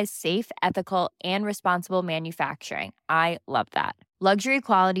prioritize safe, ethical, and responsible manufacturing. I love that. Luxury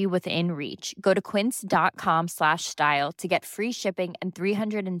quality within reach. Go to quince.com/style to get free shipping and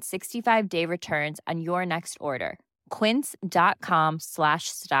 365-day returns on your next order.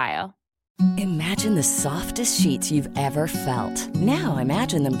 Quince.com/style. Imagine the softest sheets you've ever felt. Now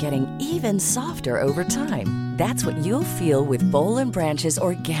imagine them getting even softer over time. That's what you'll feel with Boll & Branch's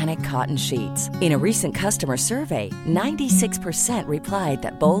organic cotton sheets. In a recent customer survey, 96% replied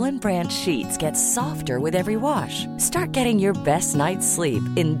that Boll & Branch sheets get softer with every wash. Start getting your best night's sleep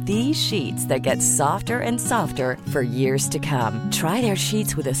in these sheets that get softer and softer for years to come. Try their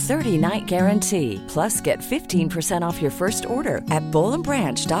sheets with a 30-night guarantee. Plus, get 15% off your first order at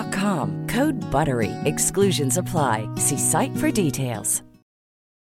bollandbranch.com. Code BUTTERY. Exclusions apply. See site for details.